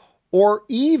 or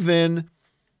even,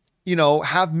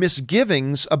 have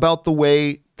misgivings about the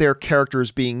way their character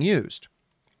is being used?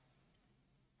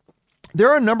 There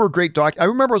are a number of great I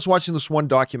remember I was watching this one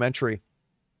documentary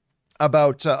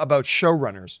about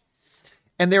showrunners,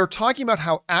 and they were talking about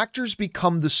how actors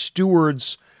become the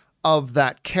stewards of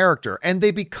that character, and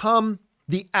they become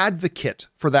the advocate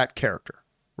for that character,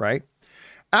 right?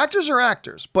 Actors are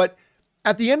actors, but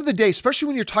at the end of the day, especially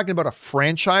when you're talking about a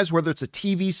franchise, whether it's a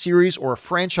TV series or a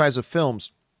franchise of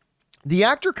films, the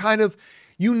actor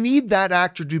you need that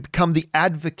actor to become the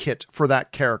advocate for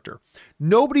that character.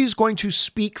 Nobody's going to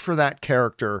speak for that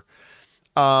character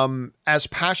as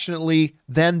passionately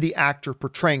than the actor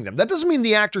portraying them. That doesn't mean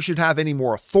the actor should have any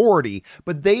more authority,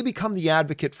 but they become the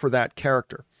advocate for that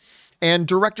character. And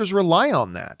directors rely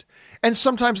on that. And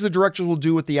sometimes the directors will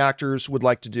do what the actors would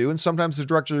like to do, and sometimes the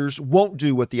directors won't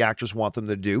do what the actors want them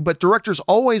to do. But directors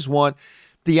always want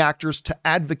the actors to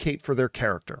advocate for their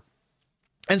character.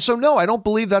 And so, no, I don't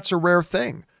believe that's a rare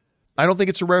thing. I don't think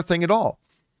it's a rare thing at all.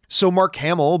 So Mark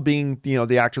Hamill, being,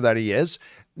 the actor that he is,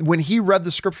 when he read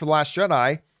the script for The Last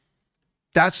Jedi,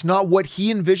 that's not what he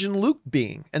envisioned Luke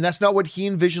being. And that's not what he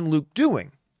envisioned Luke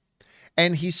doing.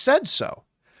 And he said so.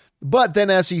 But then,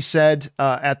 as he said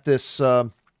at this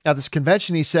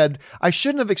convention, he said, I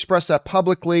shouldn't have expressed that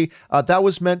publicly.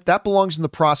 That belongs in the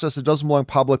process. It doesn't belong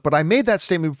public. But I made that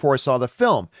statement before I saw the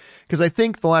film, because I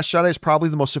think The Last Jedi is probably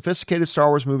the most sophisticated Star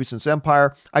Wars movie since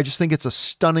Empire. I just think it's a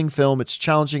stunning film. It's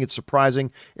challenging. It's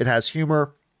surprising. It has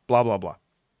humor, blah, blah, blah,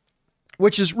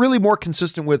 which is really more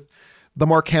consistent with the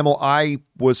Mark Hamill I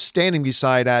was standing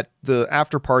beside at the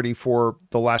after party for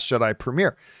The Last Jedi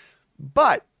premiere.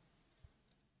 But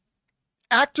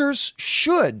actors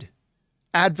should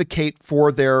advocate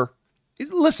for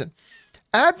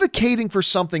advocating for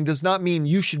something does not mean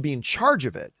you should be in charge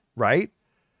of it, right?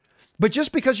 But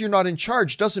just because you're not in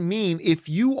charge doesn't mean if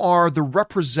you are the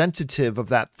representative of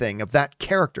that thing, of that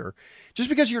character, just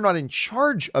because you're not in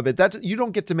charge of it, that you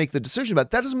don't get to make the decision about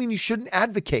it, that doesn't mean you shouldn't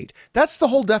advocate. That's the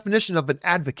whole definition of an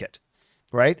advocate,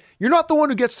 right? You're not the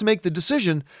one who gets to make the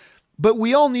decision, but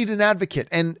we all need an advocate.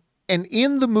 And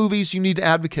in the movies, you need to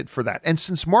advocate for that. And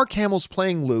since Mark Hamill's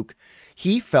playing Luke,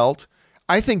 he felt,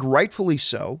 I think rightfully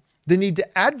so, the need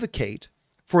to advocate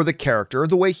for the character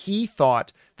the way he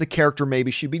thought the character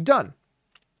maybe should be done.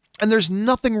 And there's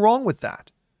nothing wrong with that.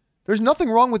 There's nothing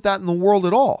wrong with that in the world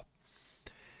at all.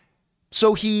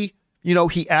 So he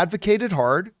advocated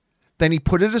hard, then he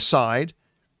put it aside,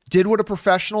 did what a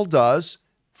professional does,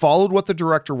 followed what the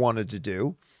director wanted to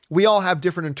do. We all have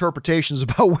different interpretations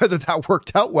about whether that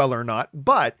worked out well or not,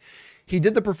 but he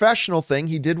did the professional thing.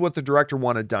 He did what the director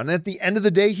wanted done. And at the end of the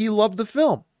day, he loved the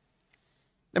film.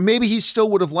 And maybe he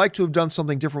still would have liked to have done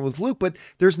something different with Luke, but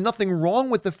there's nothing wrong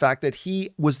with the fact that he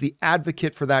was the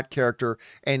advocate for that character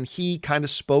and he kind of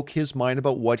spoke his mind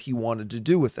about what he wanted to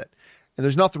do with it. And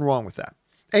there's nothing wrong with that.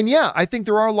 And yeah, I think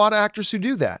there are a lot of actors who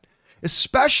do that,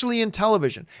 especially in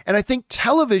television. And I think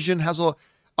television has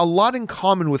a lot in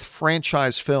common with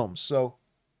franchise films. So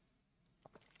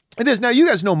it is. Now, you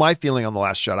guys know my feeling on The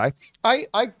Last Jedi. I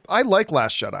like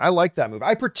Last Jedi. I like that movie.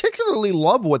 I particularly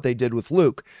love what they did with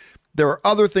Luke. There are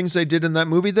other things they did in that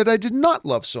movie that I did not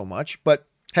love so much, but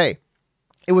hey,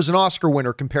 it was an Oscar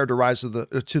winner compared to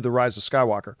the Rise of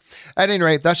Skywalker. At any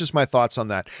rate, that's just my thoughts on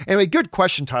that. Anyway, good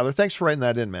question, Tyler. Thanks for writing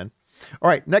that in, man. All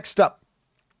right, next up,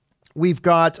 we've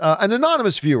got an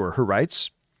anonymous viewer who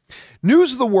writes,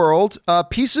 News of the World,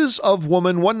 Pieces of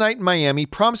Woman, One Night in Miami,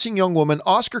 Promising Young Woman,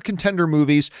 Oscar contender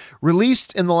movies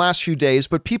released in the last few days,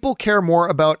 but people care more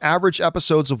about average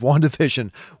episodes of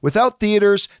WandaVision. Without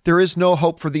theaters, there is no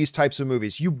hope for these types of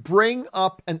movies. You bring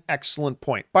up an excellent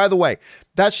point. By the way,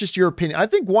 that's just your opinion. I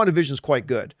think WandaVision is quite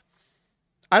good.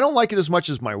 I don't like it as much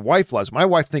as my wife does. My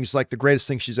wife thinks it's like the greatest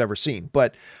thing she's ever seen,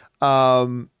 but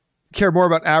care more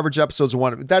about average episodes of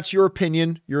WandaVision. That's your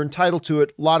opinion. You're entitled to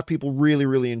it. A lot of people really,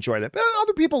 really enjoyed it. But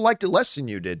other people liked it less than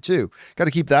you did too. Got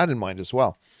to keep that in mind as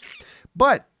well.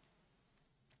 But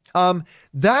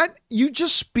that you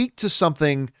just speak to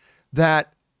something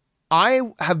that I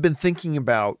have been thinking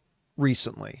about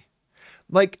recently.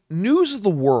 Like News of the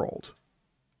World.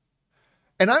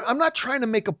 And I'm not trying to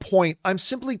make a point. I'm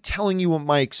simply telling you what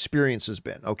my experience has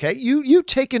been. Okay. You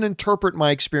take and interpret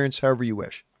my experience however you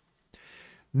wish.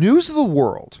 News of the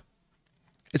World.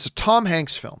 It's a Tom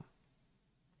Hanks film.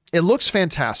 It looks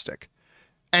fantastic.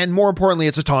 And more importantly,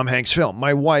 it's a Tom Hanks film.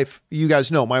 My wife, you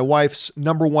guys know, my wife's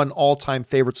number one all-time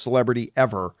favorite celebrity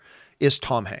ever is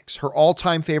Tom Hanks. Her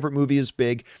all-time favorite movie is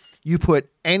Big. You put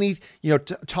any,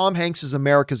 Tom Hanks is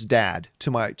America's dad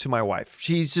to my wife.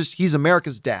 He's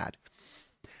America's dad.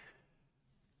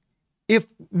 If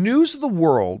News of the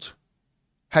World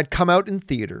had come out in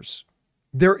theaters,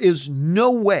 there is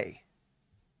no way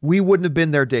we wouldn't have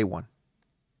been there day one.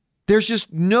 There's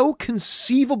just no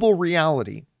conceivable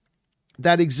reality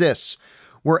that exists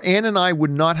where Ann and I would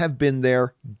not have been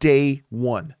there day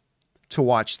one to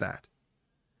watch that.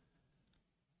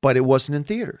 But it wasn't in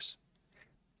theaters.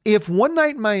 If One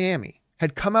Night in Miami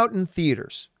had come out in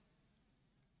theaters,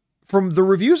 from the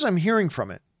reviews I'm hearing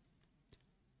from it,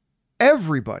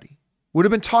 everybody would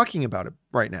have been talking about it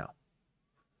right now.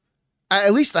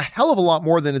 At least a hell of a lot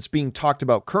more than it's being talked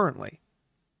about currently.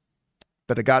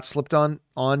 But it got slipped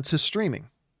onto streaming.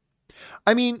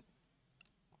 I mean,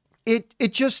 it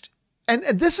just, and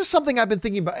this is something I've been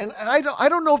thinking about, and I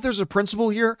don't know if there's a principle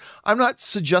here. I'm not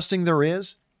suggesting there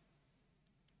is,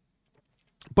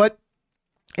 but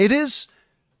it is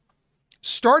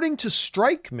starting to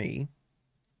strike me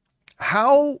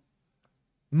how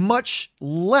much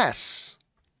less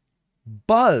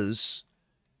buzz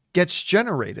gets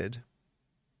generated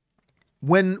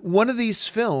when one of these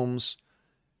films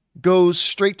goes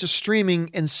straight to streaming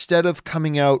instead of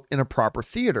coming out in a proper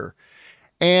theater.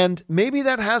 And maybe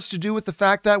that has to do with the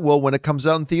fact that, well, when it comes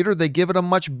out in theater, they give it a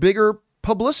much bigger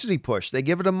publicity push. They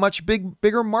give it a much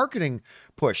bigger marketing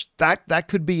push. That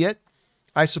could be it,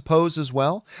 I suppose, as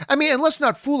well. I mean, and let's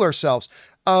not fool ourselves.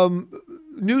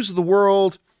 News of the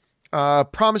World,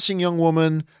 Promising Young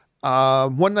Woman,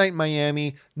 One Night in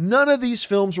Miami, none of these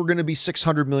films were going to be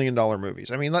 $600 million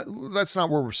movies. I mean, that's not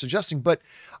what we're suggesting, but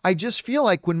I just feel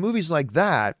like when movies like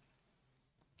that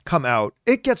come out,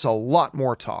 it gets a lot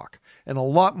more talk and a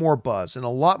lot more buzz and a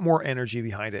lot more energy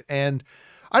behind it. And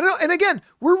I don't know. And again,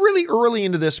 we're really early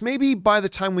into this. Maybe by the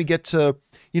time we get to,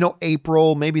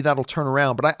 April, maybe that'll turn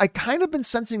around. But I kind of been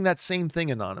sensing that same thing,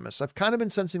 Anonymous. I've kind of been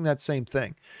sensing that same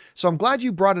thing. So I'm glad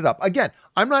you brought it up. Again,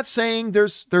 I'm not saying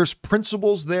there's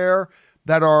principles there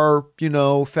that are,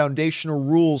 foundational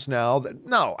rules now.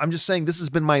 No, I'm just saying this has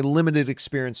been my limited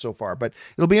experience so far, but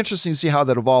it'll be interesting to see how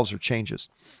that evolves or changes.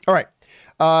 All right.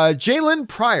 Jalen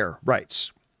Pryor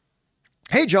writes,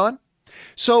 "Hey, John.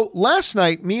 So last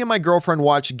night, me and my girlfriend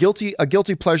watched a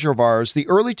guilty pleasure of ours, the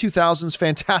early 2000s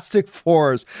Fantastic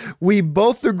Fours. We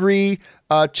both agree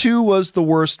 2 was the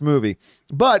worst movie,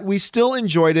 but we still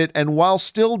enjoyed it. And while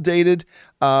still dated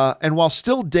and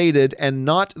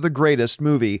not the greatest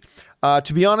movie,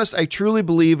 to be honest, I truly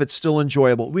believe it's still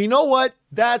enjoyable." We know what?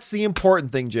 That's the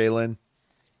important thing, Jalen.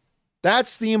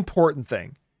 That's the important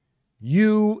thing.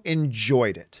 You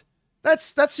enjoyed it.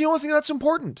 That's the only thing that's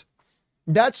important.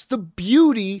 That's the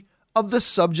beauty of the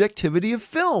subjectivity of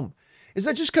film. Is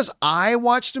that just because I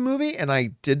watched a movie and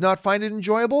I did not find it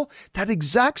enjoyable, that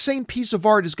exact same piece of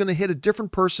art is going to hit a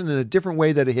different person in a different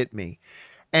way that it hit me.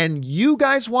 And you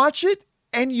guys watch it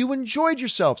and you enjoyed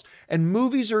yourselves. And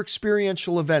movies are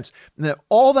experiential events. And that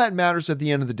all that matters at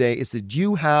the end of the day is that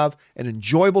you have an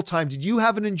enjoyable time. Did you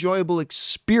have an enjoyable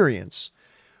experience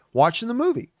watching the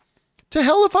movie? To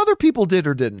hell if other people did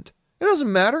or didn't. It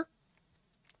doesn't matter.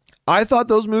 I thought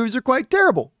those movies are quite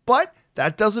terrible, but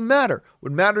that doesn't matter.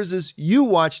 What matters is you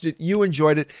watched it, you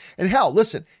enjoyed it. And hell,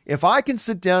 listen, if I can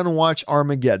sit down and watch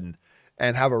Armageddon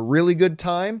and have a really good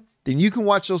time, then you can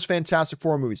watch those Fantastic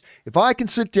Four movies. If I can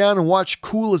sit down and watch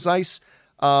Cool as Ice,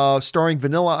 starring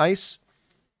Vanilla Ice,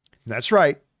 that's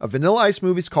right. A Vanilla Ice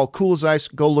movie is called Cool as Ice.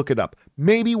 Go look it up.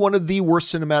 Maybe one of the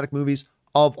worst cinematic movies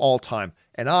of all time.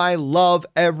 And I love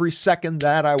every second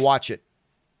that I watch it.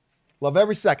 Love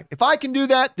every second. If I can do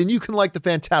that, then you can like the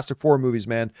Fantastic Four movies,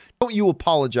 man. Don't you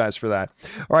apologize for that.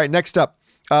 All right, next up.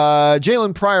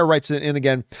 Jalen Pryor writes in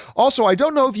again. "Also, I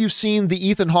don't know if you've seen the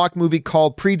Ethan Hawke movie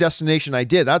called Predestination." I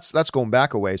did. That's going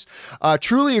back a ways.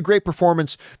 Truly a great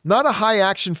performance. Not a high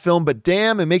action film, but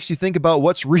damn, it makes you think about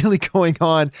what's really going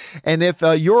on. And if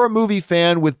you're a movie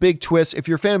fan with big twists, if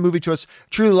you're a fan of movie twists,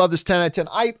 truly love this 10 out of 10.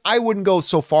 I wouldn't go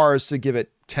so far as to give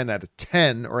it 10 out of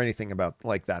 10 or anything about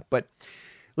like that. But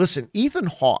listen, Ethan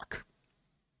Hawke,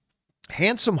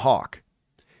 Handsome Hawk,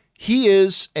 he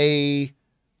is a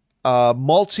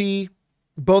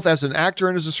both as an actor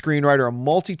and as a screenwriter, a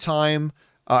multi-time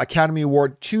Academy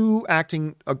Award, 2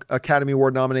 acting Academy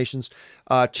Award nominations,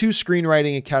 2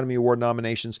 screenwriting Academy Award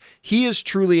nominations. He is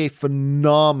truly a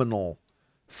phenomenal.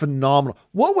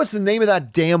 What was the name of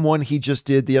that damn one he just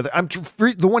did the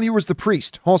one he was the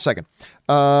priest? Hold on a second.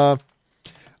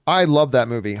 I love that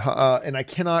movie. And I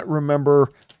cannot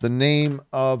remember the name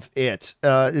of it.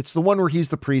 It's the one where he's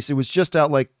the priest. It was just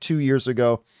out like 2 years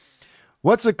ago.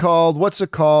 What's it called?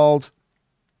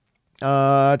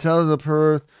 Tell the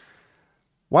Perth.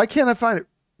 Why can't I find it?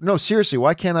 No, seriously,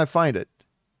 why can't I find it?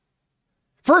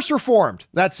 First Reformed.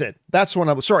 That's it. That's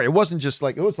when sorry, it wasn't just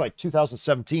like, it was like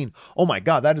 2017. Oh my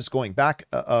God, that is going back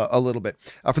a little bit.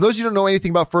 For those of you who don't know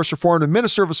anything about First Reformed, a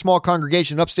minister of a small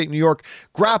congregation in upstate New York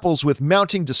grapples with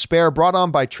mounting despair brought on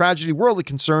by tragedy, worldly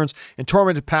concerns, and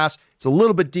tormented past. It's a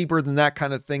little bit deeper than that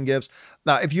kind of thing gives.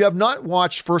 Now, if you have not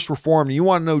watched First Reformed and you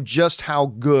want to know just how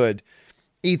good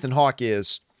Ethan Hawke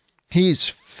is, he's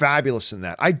fabulous in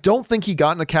that. I don't think he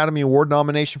got an Academy Award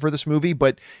nomination for this movie,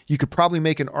 but you could probably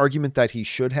make an argument that he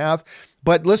should have.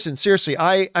 But listen, seriously,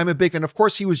 I'm a big fan. Of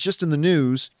course, he was just in the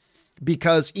news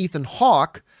because Ethan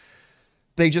Hawke,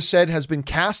 they just said, has been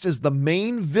cast as the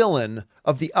main villain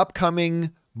of the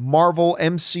upcoming Marvel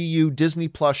MCU Disney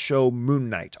Plus show Moon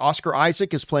Knight. Oscar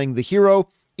Isaac is playing the hero.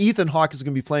 Ethan Hawke is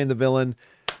going to be playing the villain.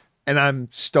 And I'm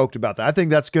stoked about that. I think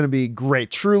that's going to be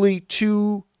great. Truly,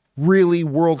 2 really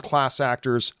world-class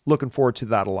actors. Looking forward to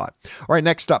that a lot. All right,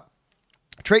 next up.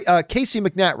 Casey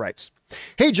McNatt writes,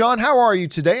 "Hey, John, how are you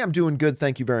today? I'm doing good,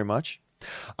 thank you very much.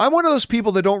 I'm one of those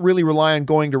people that don't really rely on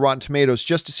going to Rotten Tomatoes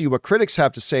just to see what critics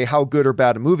have to say how good or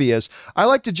bad a movie is. I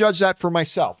like to judge that for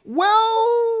myself."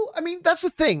 Well, I mean, that's the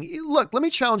thing. Look, let me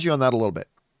challenge you on that a little bit.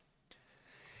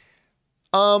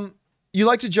 You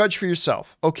like to judge for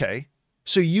yourself. Okay.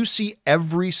 So you see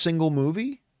every single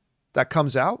movie that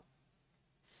comes out?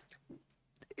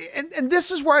 And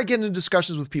this is where I get into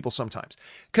discussions with people sometimes,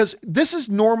 because this is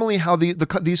normally how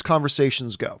these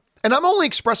conversations go. And I'm only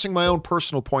expressing my own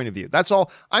personal point of view. That's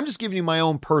all. I'm just giving you my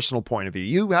own personal point of view.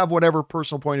 You have whatever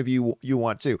personal point of view you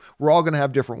want to. We're all going to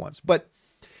have different ones. But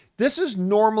this is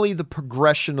normally the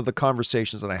progression of the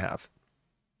conversations that I have.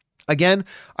 Again,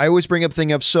 I always bring up the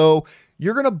thing of, so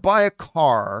you're going to buy a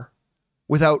car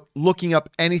without looking up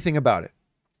anything about it.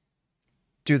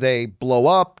 Do they blow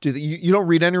up? You don't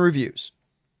read any reviews.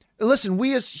 Listen,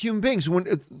 we as human beings, when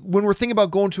we're thinking about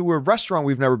going to a restaurant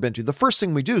we've never been to, the first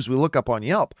thing we do is we look up on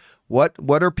Yelp. What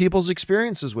are people's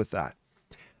experiences with that?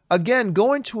 Again,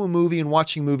 going to a movie and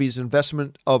watching movies is an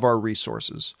investment of our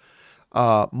resources,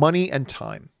 money and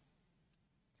time.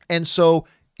 And so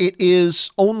it is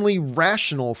only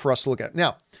rational for us to look at it.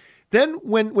 Now, then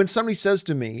when somebody says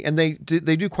to me, and they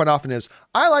do quite often, is,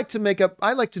 I like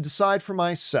to decide for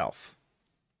myself.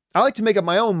 I like to make up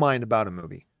my own mind about a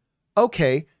movie.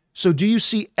 Okay, so do you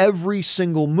see every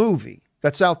single movie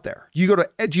that's out there?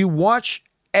 Do you watch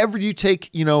you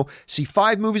take, see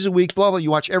 5 movies a week, blah, blah,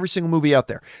 you watch every single movie out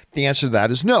there? The answer to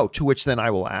that is no, to which then I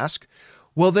will ask,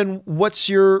 well, then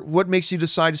what makes you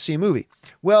decide to see a movie?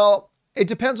 Well, it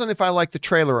depends on if I like the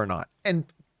trailer or not. And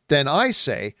then I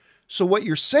say, so what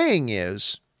you're saying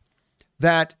is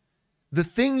that the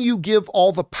thing you give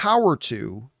all the power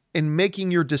to in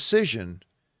making your decision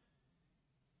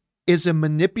is a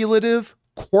manipulative,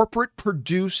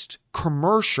 corporate-produced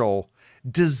commercial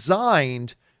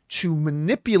designed to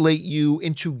manipulate you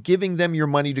into giving them your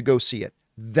money to go see it.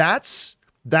 That's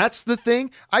the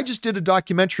thing. I just did a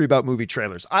documentary about movie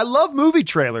trailers. I love movie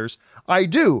trailers. I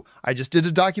do. I just did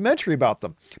a documentary about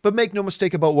them. But make no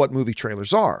mistake about what movie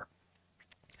trailers are.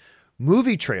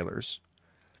 Movie trailers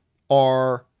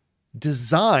are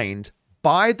designed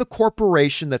by the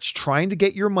corporation that's trying to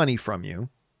get your money from you.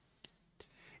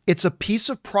 It's a piece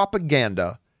of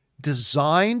propaganda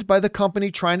designed by the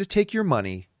company trying to take your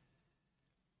money,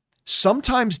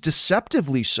 sometimes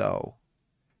deceptively so,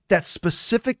 that's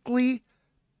specifically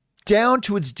down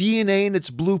to its DNA and its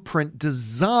blueprint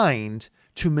designed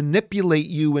to manipulate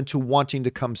you into wanting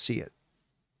to come see it.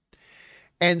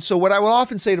 And so what I will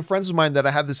often say to friends of mine that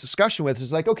I have this discussion with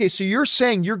is like, okay, so you're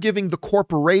saying you're giving the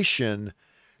corporation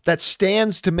that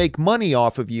stands to make money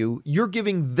off of you, you're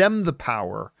giving them the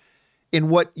power in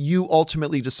what you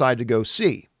ultimately decide to go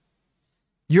see.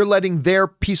 You're letting their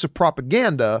piece of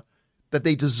propaganda that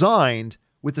they designed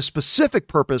with the specific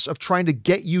purpose of trying to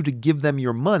get you to give them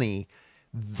your money.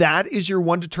 That is your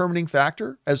one determining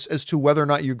factor as to whether or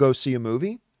not you go see a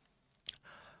movie.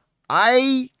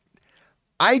 I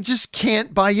just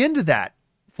can't buy into that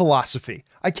philosophy.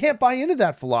 I can't buy into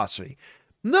that philosophy.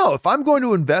 No, if I'm going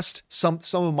to invest some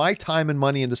of my time and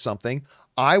money into something,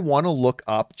 I want to look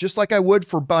up, just like I would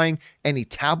for buying any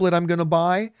tablet I'm going to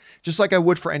buy, just like I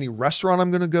would for any restaurant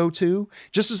I'm going to go to,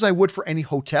 just as I would for any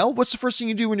hotel. What's the first thing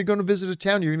you do when you're going to visit a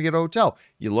town? You're going to get a hotel.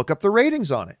 You look up the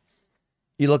ratings on it.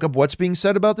 You look up what's being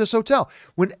said about this hotel.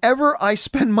 Whenever I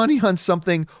spend money on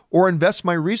something or invest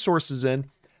my resources in,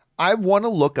 I want to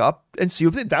look up and see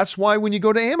if that's why when you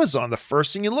go to Amazon, the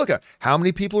first thing you look at, how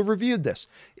many people have reviewed this?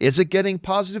 Is it getting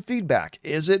positive feedback?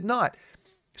 Is it not?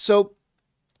 So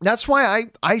that's why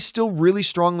I still really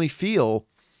strongly feel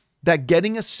that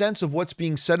getting a sense of what's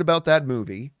being said about that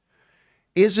movie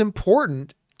is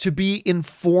important to be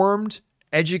informed,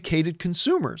 educated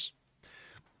consumers.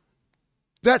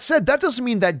 That said, that doesn't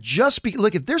mean that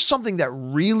look, if there's something that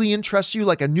really interests you,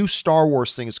 like a new Star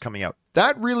Wars thing is coming out,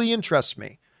 that really interests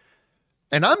me.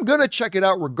 And I'm going to check it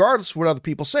out regardless of what other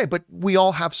people say, but we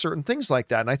all have certain things like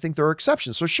that. And I think there are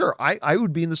exceptions. So sure, I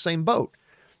would be in the same boat.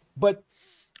 But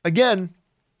again,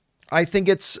 I think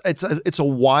it's a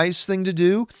wise thing to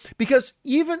do, because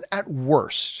even at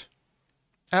worst,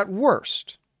 it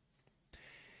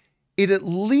at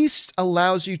least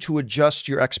allows you to adjust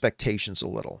your expectations a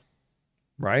little,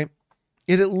 right?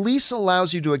 It at least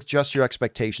allows you to adjust your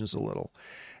expectations a little.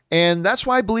 And that's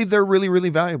why I believe they're really, really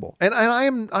valuable. And I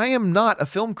am not a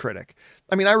film critic.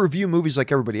 I mean, I review movies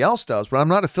like everybody else does, but I'm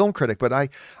not a film critic. But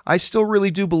I still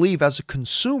really do believe as a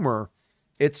consumer,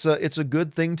 it's a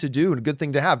good thing to do and a good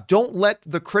thing to have. Don't let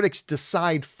the critics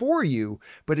decide for you,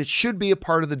 but it should be a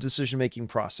part of the decision-making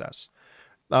process.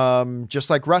 Just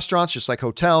like restaurants, just like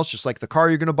hotels, just like the car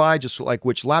you're going to buy, just like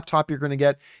which laptop you're going to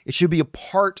get. It should be a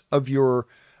part of your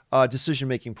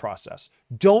decision-making process.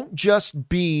 Don't just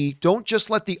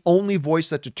let the only voice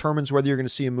that determines whether you're going to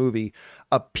see a movie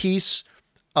a piece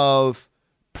of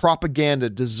propaganda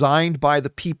designed by the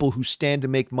people who stand to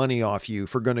make money off you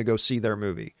for going to go see their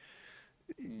movie.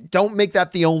 Don't make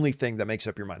that the only thing that makes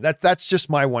up your mind. That's just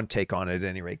my one take on it at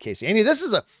any rate, Casey. Andy, this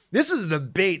is a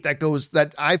debate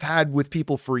that I've had with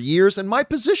people for years, and my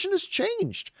position has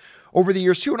changed over the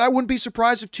years too. And I wouldn't be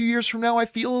surprised if 2 years from now I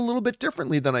feel a little bit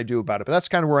differently than I do about it. But that's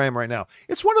kind of where I am right now.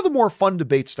 It's one of the more fun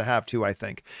debates to have too, I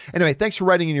think. Anyway, thanks for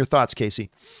writing in your thoughts,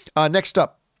 Casey. Next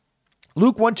up,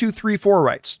 Luke1234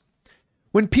 writes,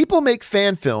 when people make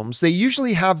fan films, they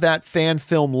usually have that fan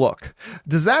film look.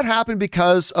 Does that happen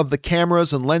because of the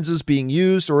cameras and lenses being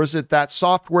used, or is it that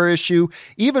software issue?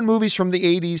 Even movies from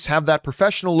the 80s have that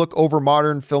professional look over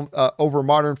modern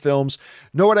films.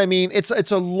 Know what I mean? It's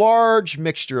a large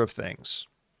mixture of things.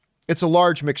 It's a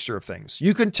large mixture of things.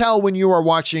 You can tell when you are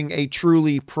watching a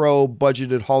truly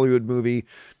pro-budgeted Hollywood movie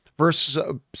versus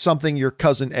something your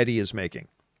cousin Eddie is making,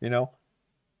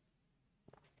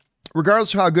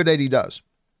 regardless of how good Eddie does.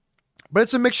 But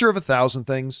it's a mixture of 1,000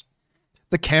 things.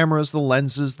 The cameras, the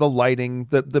lenses, the lighting,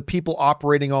 the people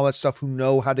operating all that stuff who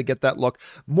know how to get that look.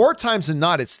 More times than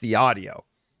not, it's the audio.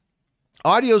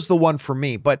 Audio's the one for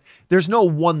me, but there's no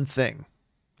one thing.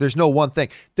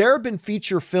 There have been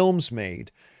feature films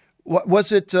made. What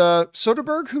was it?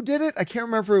 Soderbergh who did it? I can't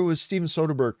remember if it was Steven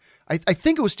Soderbergh. I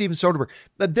think it was Steven Soderbergh.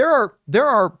 But there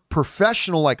are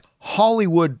professional, like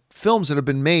Hollywood films that have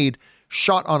been made,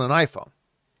 shot on an iPhone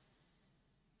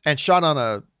and shot on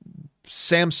a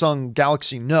Samsung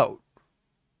Galaxy Note,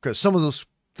 because some of those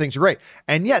things are great.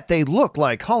 And yet they look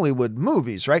like Hollywood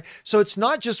movies, right? So it's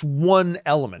not just one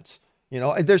element.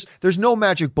 There's no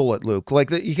magic bullet, Luke.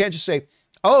 Like you can't just say,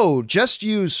 oh, just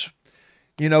use,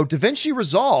 DaVinci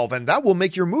Resolve, and that will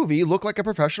make your movie look like a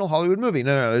professional Hollywood movie.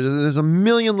 No. There's a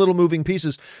million little moving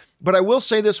pieces. But I will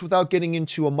say this without getting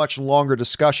into a much longer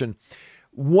discussion.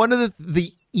 One of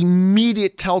the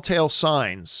immediate telltale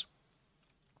signs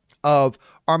of,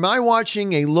 am I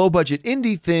watching a low budget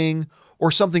indie thing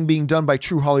or something being done by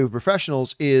true Hollywood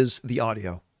professionals, is the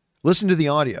audio. Listen to the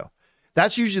audio.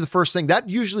 That's usually the first thing. That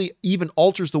usually even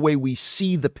alters the way we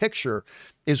see the picture,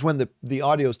 is when the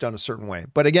audio is done a certain way.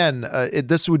 But again,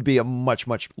 this would be a much,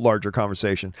 much larger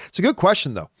conversation. It's a good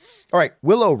question, though. All right,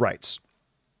 Willow writes,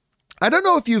 I don't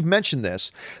know if you've mentioned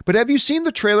this, but have you seen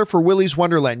the trailer for Willy's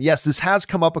Wonderland? Yes, this has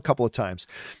come up a couple of times.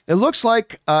 It looks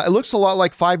a lot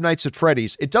like Five Nights at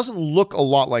Freddy's. It doesn't look a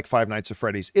lot like Five Nights at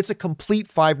Freddy's. It's a complete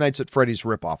Five Nights at Freddy's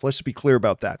ripoff. Let's be clear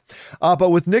about that.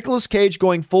 But with Nicolas Cage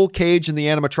going full Cage in the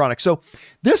animatronic. So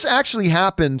this actually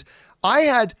happened. I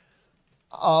had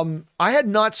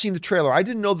not seen the trailer. I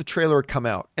didn't know the trailer had come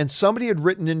out. And somebody had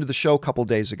written into the show a couple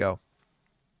days ago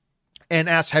and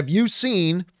asked, have you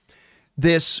seen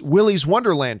this Willy's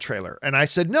Wonderland trailer? And I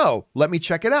said, no, let me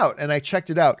check it out. And I checked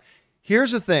it out.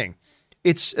 Here's the thing.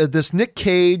 It's this Nick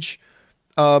Cage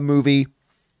movie.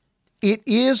 It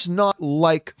is not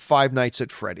like Five Nights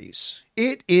at Freddy's.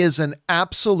 It is an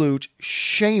absolute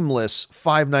shameless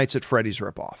Five Nights at Freddy's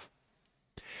ripoff.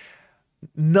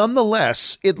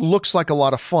 Nonetheless, it looks like a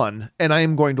lot of fun, and I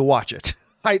am going to watch it.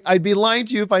 I'd be lying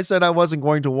to you if I said I wasn't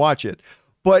going to watch it.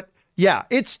 But yeah,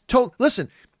 it's total. Listen,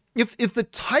 if the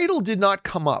title did not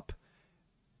come up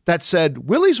that said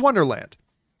Willy's Wonderland,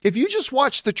 if you just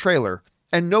watched the trailer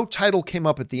and no title came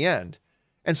up at the end,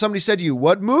 and somebody said to you,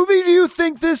 what movie do you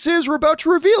think this is? We're about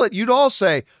to reveal it. You'd all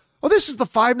say, oh, this is the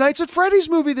Five Nights at Freddy's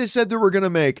movie they said they were going to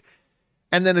make.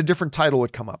 And then a different title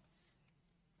would come up.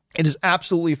 It is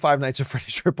absolutely Five Nights at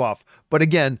Freddy's ripoff. But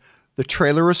again, the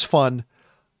trailer is fun.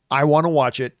 I want to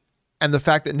watch it. And the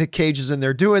fact that Nick Cage is in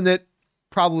there doing it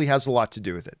probably has a lot to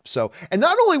do with it. So, and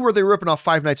not only were they ripping off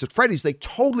Five Nights at Freddy's, they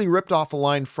totally ripped off a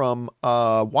line from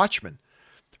Watchmen,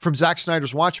 from Zack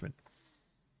Snyder's Watchmen.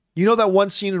 You know that one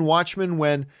scene in Watchmen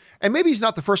when, and maybe he's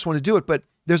not the first one to do it, but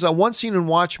there's that one scene in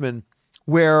Watchmen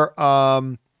where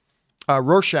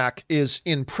Rorschach is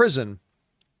in prison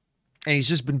and he's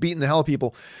just been beating the hell out of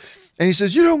people. And he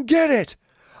says, you don't get it.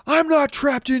 I'm not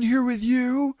trapped in here with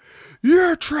you.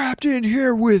 You're trapped in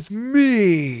here with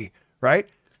me. Right?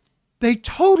 They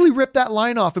totally ripped that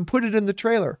line off and put it in the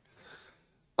trailer.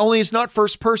 Only it's not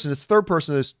first person. It's third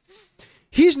person.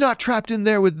 He's not trapped in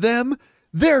there with them.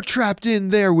 They're trapped in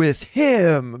there with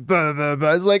him. Blah, blah,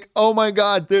 blah. It's like, oh my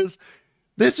God, this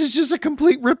is just a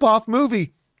complete rip-off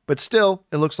movie. But still,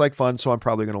 it looks like fun, so I'm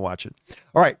probably going to watch it.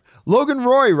 All right. Logan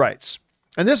Roy writes,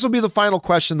 and this will be the final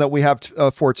question that we have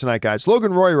for tonight, guys.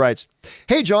 Logan Roy writes,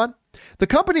 hey, John, the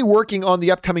company working on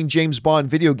the upcoming James Bond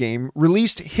video game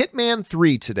released Hitman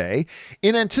 3 today.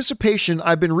 In anticipation,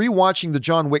 I've been rewatching the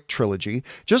John Wick trilogy.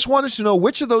 Just wanted to know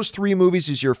which of those three movies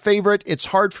is your favorite. It's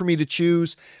hard for me to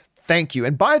choose. Thank you.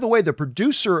 And by the way, the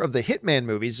producer of the Hitman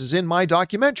movies is in my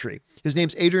documentary. His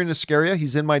name's Adrian Iscaria.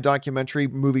 He's in my documentary,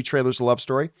 Movie Trailers, A Love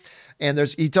Story. And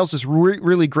he tells this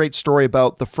really great story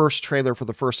about the first trailer for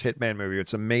the first Hitman movie.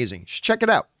 It's amazing. You should check it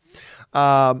out.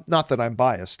 Not that I'm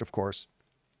biased, of course.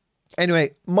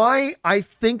 Anyway, I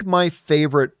think my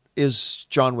favorite is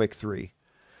John Wick 3.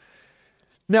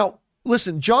 Now,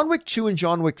 listen, John Wick 2 and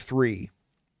John Wick 3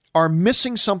 are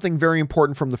missing something very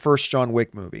important from the first John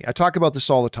Wick movie. I talk about this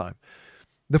all the time.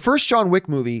 The first John Wick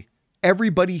movie,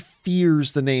 everybody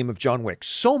fears the name of John Wick,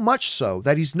 so much so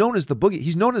that he's known as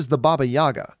the Baba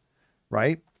Yaga,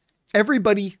 right?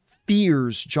 Everybody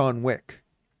fears John Wick.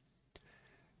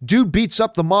 Dude beats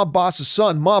up the mob boss's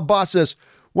son. Mob boss says,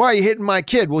 why are you hitting my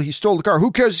kid? Well, he stole the car.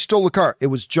 Who cares he stole the car? It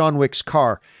was John Wick's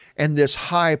car. And this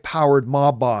high-powered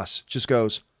mob boss just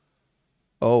goes,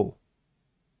 oh.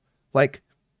 Like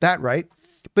that, right?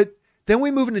 But Then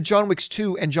we move into John Wick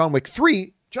 2 and John Wick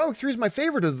 3. John Wick 3 is my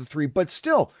favorite of the three, but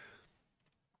still.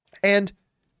 And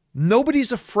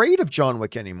nobody's afraid of John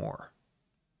Wick anymore,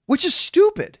 which is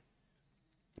stupid.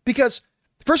 Because,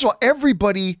 first of all,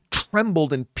 everybody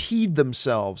trembled and peed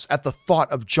themselves at the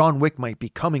thought of John Wick might be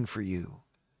coming for you.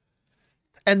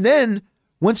 And then,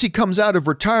 once he comes out of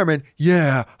retirement,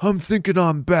 yeah, I'm thinking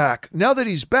I'm back. Now that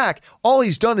he's back, all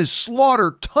he's done is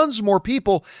slaughter tons more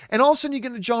people. And all of a sudden you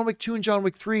get into John Wick 2 and John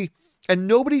Wick 3, and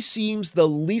nobody seems the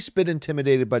least bit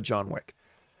intimidated by John Wick.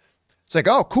 It's like,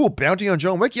 oh, cool, bounty on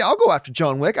John Wick. Yeah, I'll go after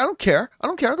John Wick. I don't care.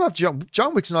 I'll go after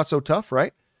John Wick's not so tough,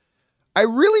 right? I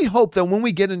really hope that when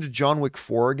we get into John Wick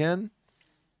 4 again,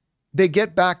 they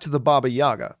get back to the Baba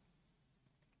Yaga.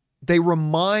 They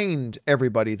remind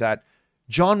everybody that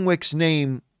John Wick's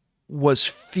name was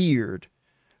feared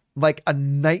like a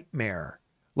nightmare,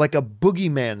 like a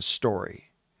boogeyman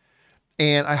story.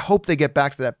 And I hope they get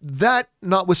back to that. That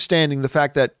notwithstanding the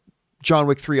fact that John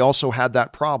Wick 3 also had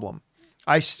that problem.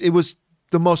 It was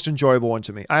the most enjoyable one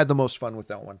to me. I had the most fun with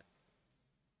that one.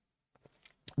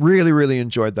 Really, really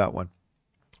enjoyed that one.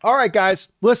 All right, guys,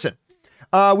 listen.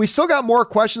 We still got more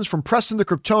questions from Preston the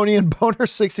Kryptonian,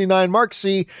 Boner69, Mark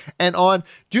C, and on.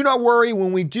 Do not worry,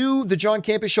 when we do the John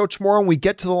Campea Show tomorrow and we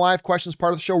get to the live questions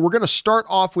part of the show, we're going to start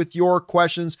off with your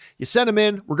questions. You send them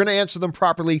in. We're going to answer them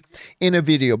properly in a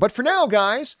video. But for now,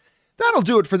 guys, that'll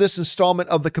do it for this installment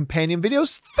of the companion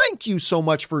videos. Thank you so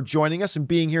much for joining us and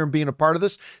being here and being a part of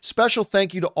this. Special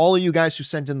thank you to all of you guys who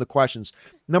sent in the questions.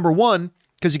 Number one,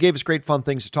 because you gave us great fun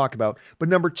things to talk about. But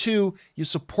number two, you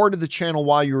supported the channel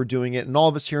while you were doing it. And all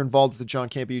of us here involved with the John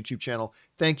Campea YouTube channel,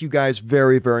 thank you guys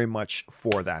very, very much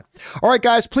for that. All right,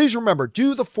 guys, please remember,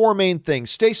 do the four main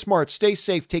things. Stay smart, stay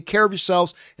safe, take care of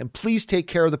yourselves, and please take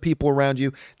care of the people around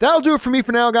you. That'll do it for me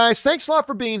for now, guys. Thanks a lot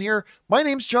for being here. My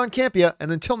name's John Campea,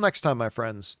 and until next time, my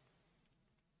friends,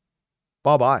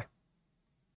 bye-bye.